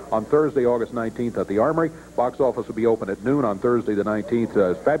there on Thursday, August 19th at the Armory. Box office will be open at noon on Thursday the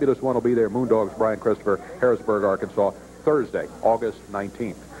 19th. Fabulous one will be there. Moondogs, Brian Christopher, Harrisburg, Arkansas, Thursday, August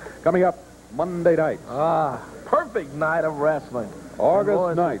 19th. Coming up Monday night. Perfect night of wrestling.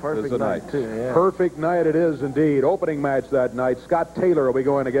 August 9th is the night. Too, yeah. Perfect night it is indeed. Opening match that night. Scott Taylor will be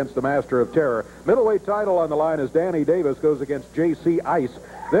going against the Master of Terror. Middleweight title on the line as Danny Davis goes against J.C. Ice.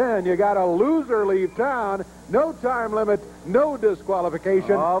 Then you got a loser leave town. No time limit, no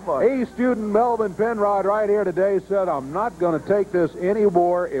disqualification. A student Melvin Penrod right here today said, I'm not going to take this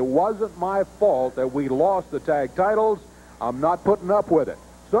anymore. It wasn't my fault that we lost the tag titles. I'm not putting up with it.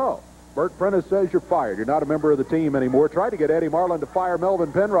 So, Bert Prentice says you're fired. You're not a member of the team anymore. Tried to get Eddie Marlin to fire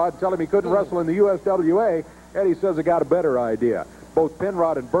Melvin Penrod, tell him he couldn't wrestle in the USWA. Eddie says I got a better idea. Both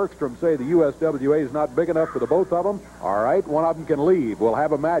Penrod and Bergstrom say the USWA is not big enough for the both of them. All right, one of them can leave. We'll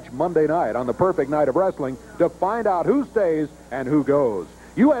have a match Monday night on the Perfect Night of Wrestling to find out who stays and who goes.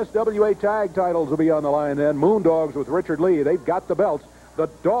 USWA tag titles will be on the line then. Moondogs with Richard Lee. They've got the belts. The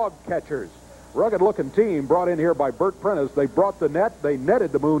Dog Catchers. Rugged-looking team brought in here by Bert Prentice. They brought the net. They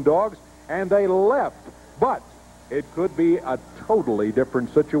netted the Moondogs, and they left. But it could be a totally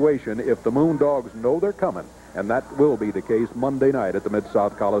different situation if the Moondogs know they're coming. And that will be the case Monday night at the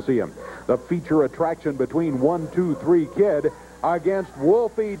Mid-South Coliseum. The feature attraction between 1-2-3 Kid against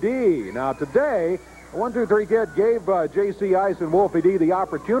Wolfie D. Now today, 1-2-3 Kid gave J.C. Ice and Wolfie D the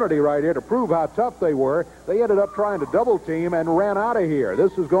opportunity right here to prove how tough they were. They ended up trying to double team and ran out of here.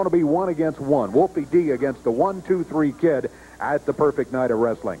 This is going to be 1 against 1. Wolfie D against the 1-2-3 Kid at the Perfect Night of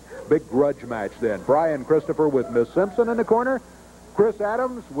Wrestling. Big grudge match then. Brian Christopher with Miss Simpson in the corner. Chris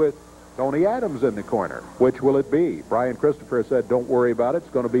Adams with Tony Adams in the corner. Which will it be? Brian Christopher said, don't worry about it.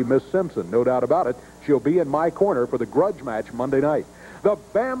 It's going to be Miss Simpson. No doubt about it. She'll be in my corner for the grudge match Monday night. The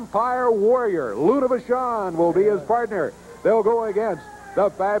Vampire Warrior, Luna Vachon, will be his partner. They'll go against the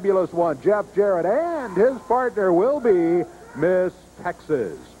fabulous one, Jeff Jarrett, and his partner will be Miss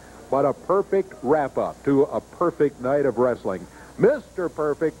Texas. But a perfect wrap-up to a perfect night of wrestling. Mr.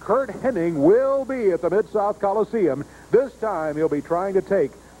 Perfect, Curt Hennig, will be at the Mid-South Coliseum. This time he'll be trying to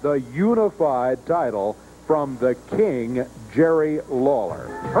take the unified title from the King, Jerry Lawler.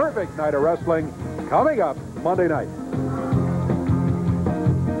 Perfect night of wrestling coming up Monday night.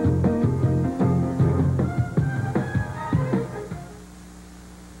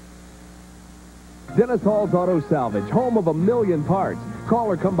 Dennis Hall's Auto Salvage, home of 1,000,000 parts. Call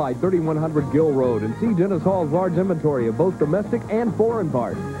or come by 3100 Gill Road and see Dennis Hall's large inventory of both domestic and foreign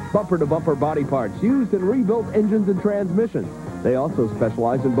parts. Bumper-to-bumper body parts, used and rebuilt engines and transmissions. They also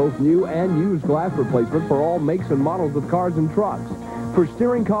specialize in both new and used glass replacement for all makes and models of cars and trucks. For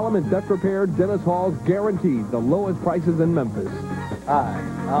steering column and deck repair, Dennis Hall's guaranteed the lowest prices in Memphis. Hi,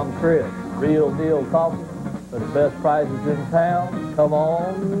 I'm Chris. Real Deal Coffee for the best prices in town. Come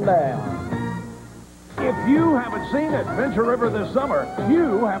on down. If you haven't seen Adventure River this summer,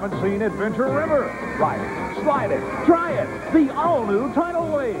 you haven't seen Adventure River. Ride it, slide it, try it. The all-new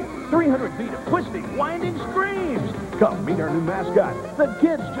Tidal Wave. 300 feet of twisting, winding streams. Come meet our new mascot. The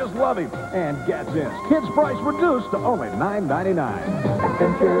kids just love him. And Gat's Inns. Kids price reduced to only $9.99.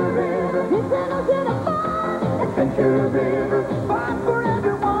 Adventure River. Adventure River. Fun for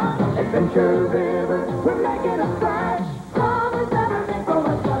everyone. Adventure River. We're making a splash. Love has never been so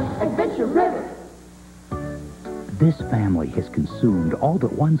much fun. Adventure River. This family has consumed all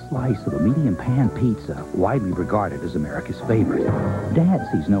but one slice of a medium pan pizza, widely regarded as America's favorite. Dad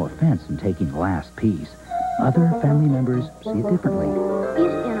sees no offense in taking the last piece. Other family members see it differently.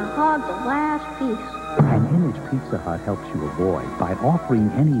 He's gonna hog the last piece. An Image Pizza Hut helps you avoid by offering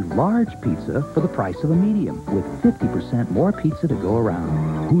any large pizza for the price of a medium, with 50% more pizza to go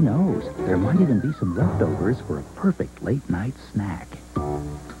around. Who knows? There might even be some leftovers for a perfect late-night snack.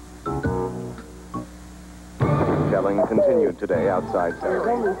 Shelling continued today outside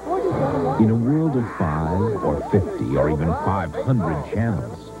Sarah. In a world of 5 or 50 or even 500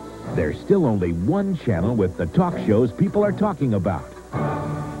 channels, there's still only one channel with the talk shows people are talking about.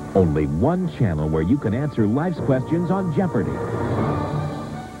 Only one channel where you can answer life's questions on Jeopardy.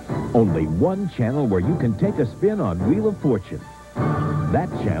 Only one channel where you can take a spin on Wheel of Fortune. That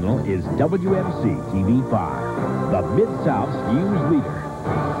channel is WMC TV5, the Mid-South's news leader.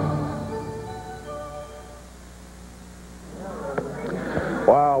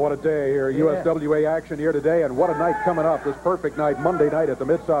 Wow, what a day here. USWA action here today, and what a night coming up. This perfect night, Monday night at the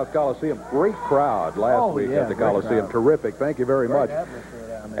Mid-South Coliseum. Great crowd last week at the Coliseum. Terrific. Thank you very much.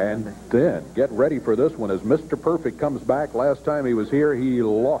 And then get ready for this one as Mr. Perfect comes back. Last time he was here, he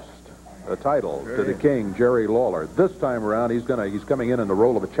lost the title to the King, Jerry Lawler. This time around, he's coming in the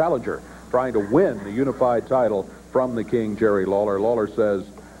role of a challenger, trying to win the unified title from the King, Jerry Lawler. Lawler says,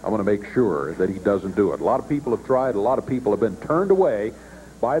 I want to make sure that he doesn't do it. A lot of people have tried. A lot of people have been turned away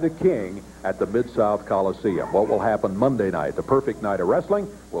by the King at the Mid-South Coliseum. What will happen Monday night, the perfect night of wrestling?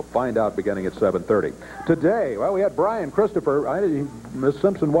 We'll find out beginning at 7:30. Today, well, we had Brian Christopher. Miss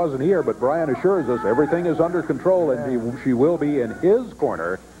Simpson wasn't here, but Brian assures us everything is under control, and she will be in his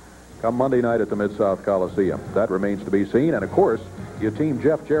corner come Monday night at the Mid-South Coliseum. That remains to be seen, and of course, your team,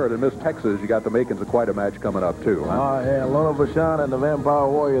 Jeff Jarrett and Miss Texas, you got the makings of quite a match coming up, too. Huh? Oh, yeah, Lona Vachon and the Vampire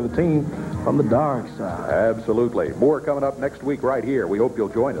Warrior, the team from the dark side. Absolutely. More coming up next week right here. We hope you'll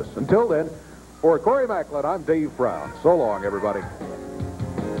join us. Until then, for Corey Macklin, I'm Dave Brown. So long, everybody.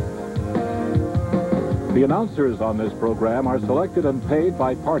 The announcers on this program are selected and paid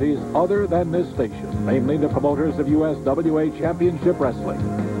by parties other than this station, namely the promoters of USWA Championship Wrestling.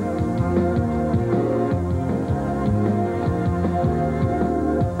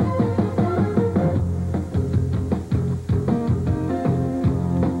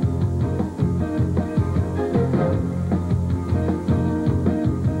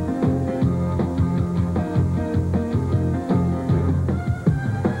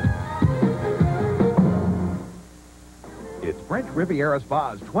 Riviera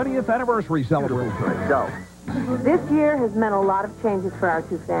Spa's 20th anniversary celebration. This year has meant a lot of changes for our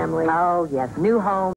two families. Oh, yes. New home.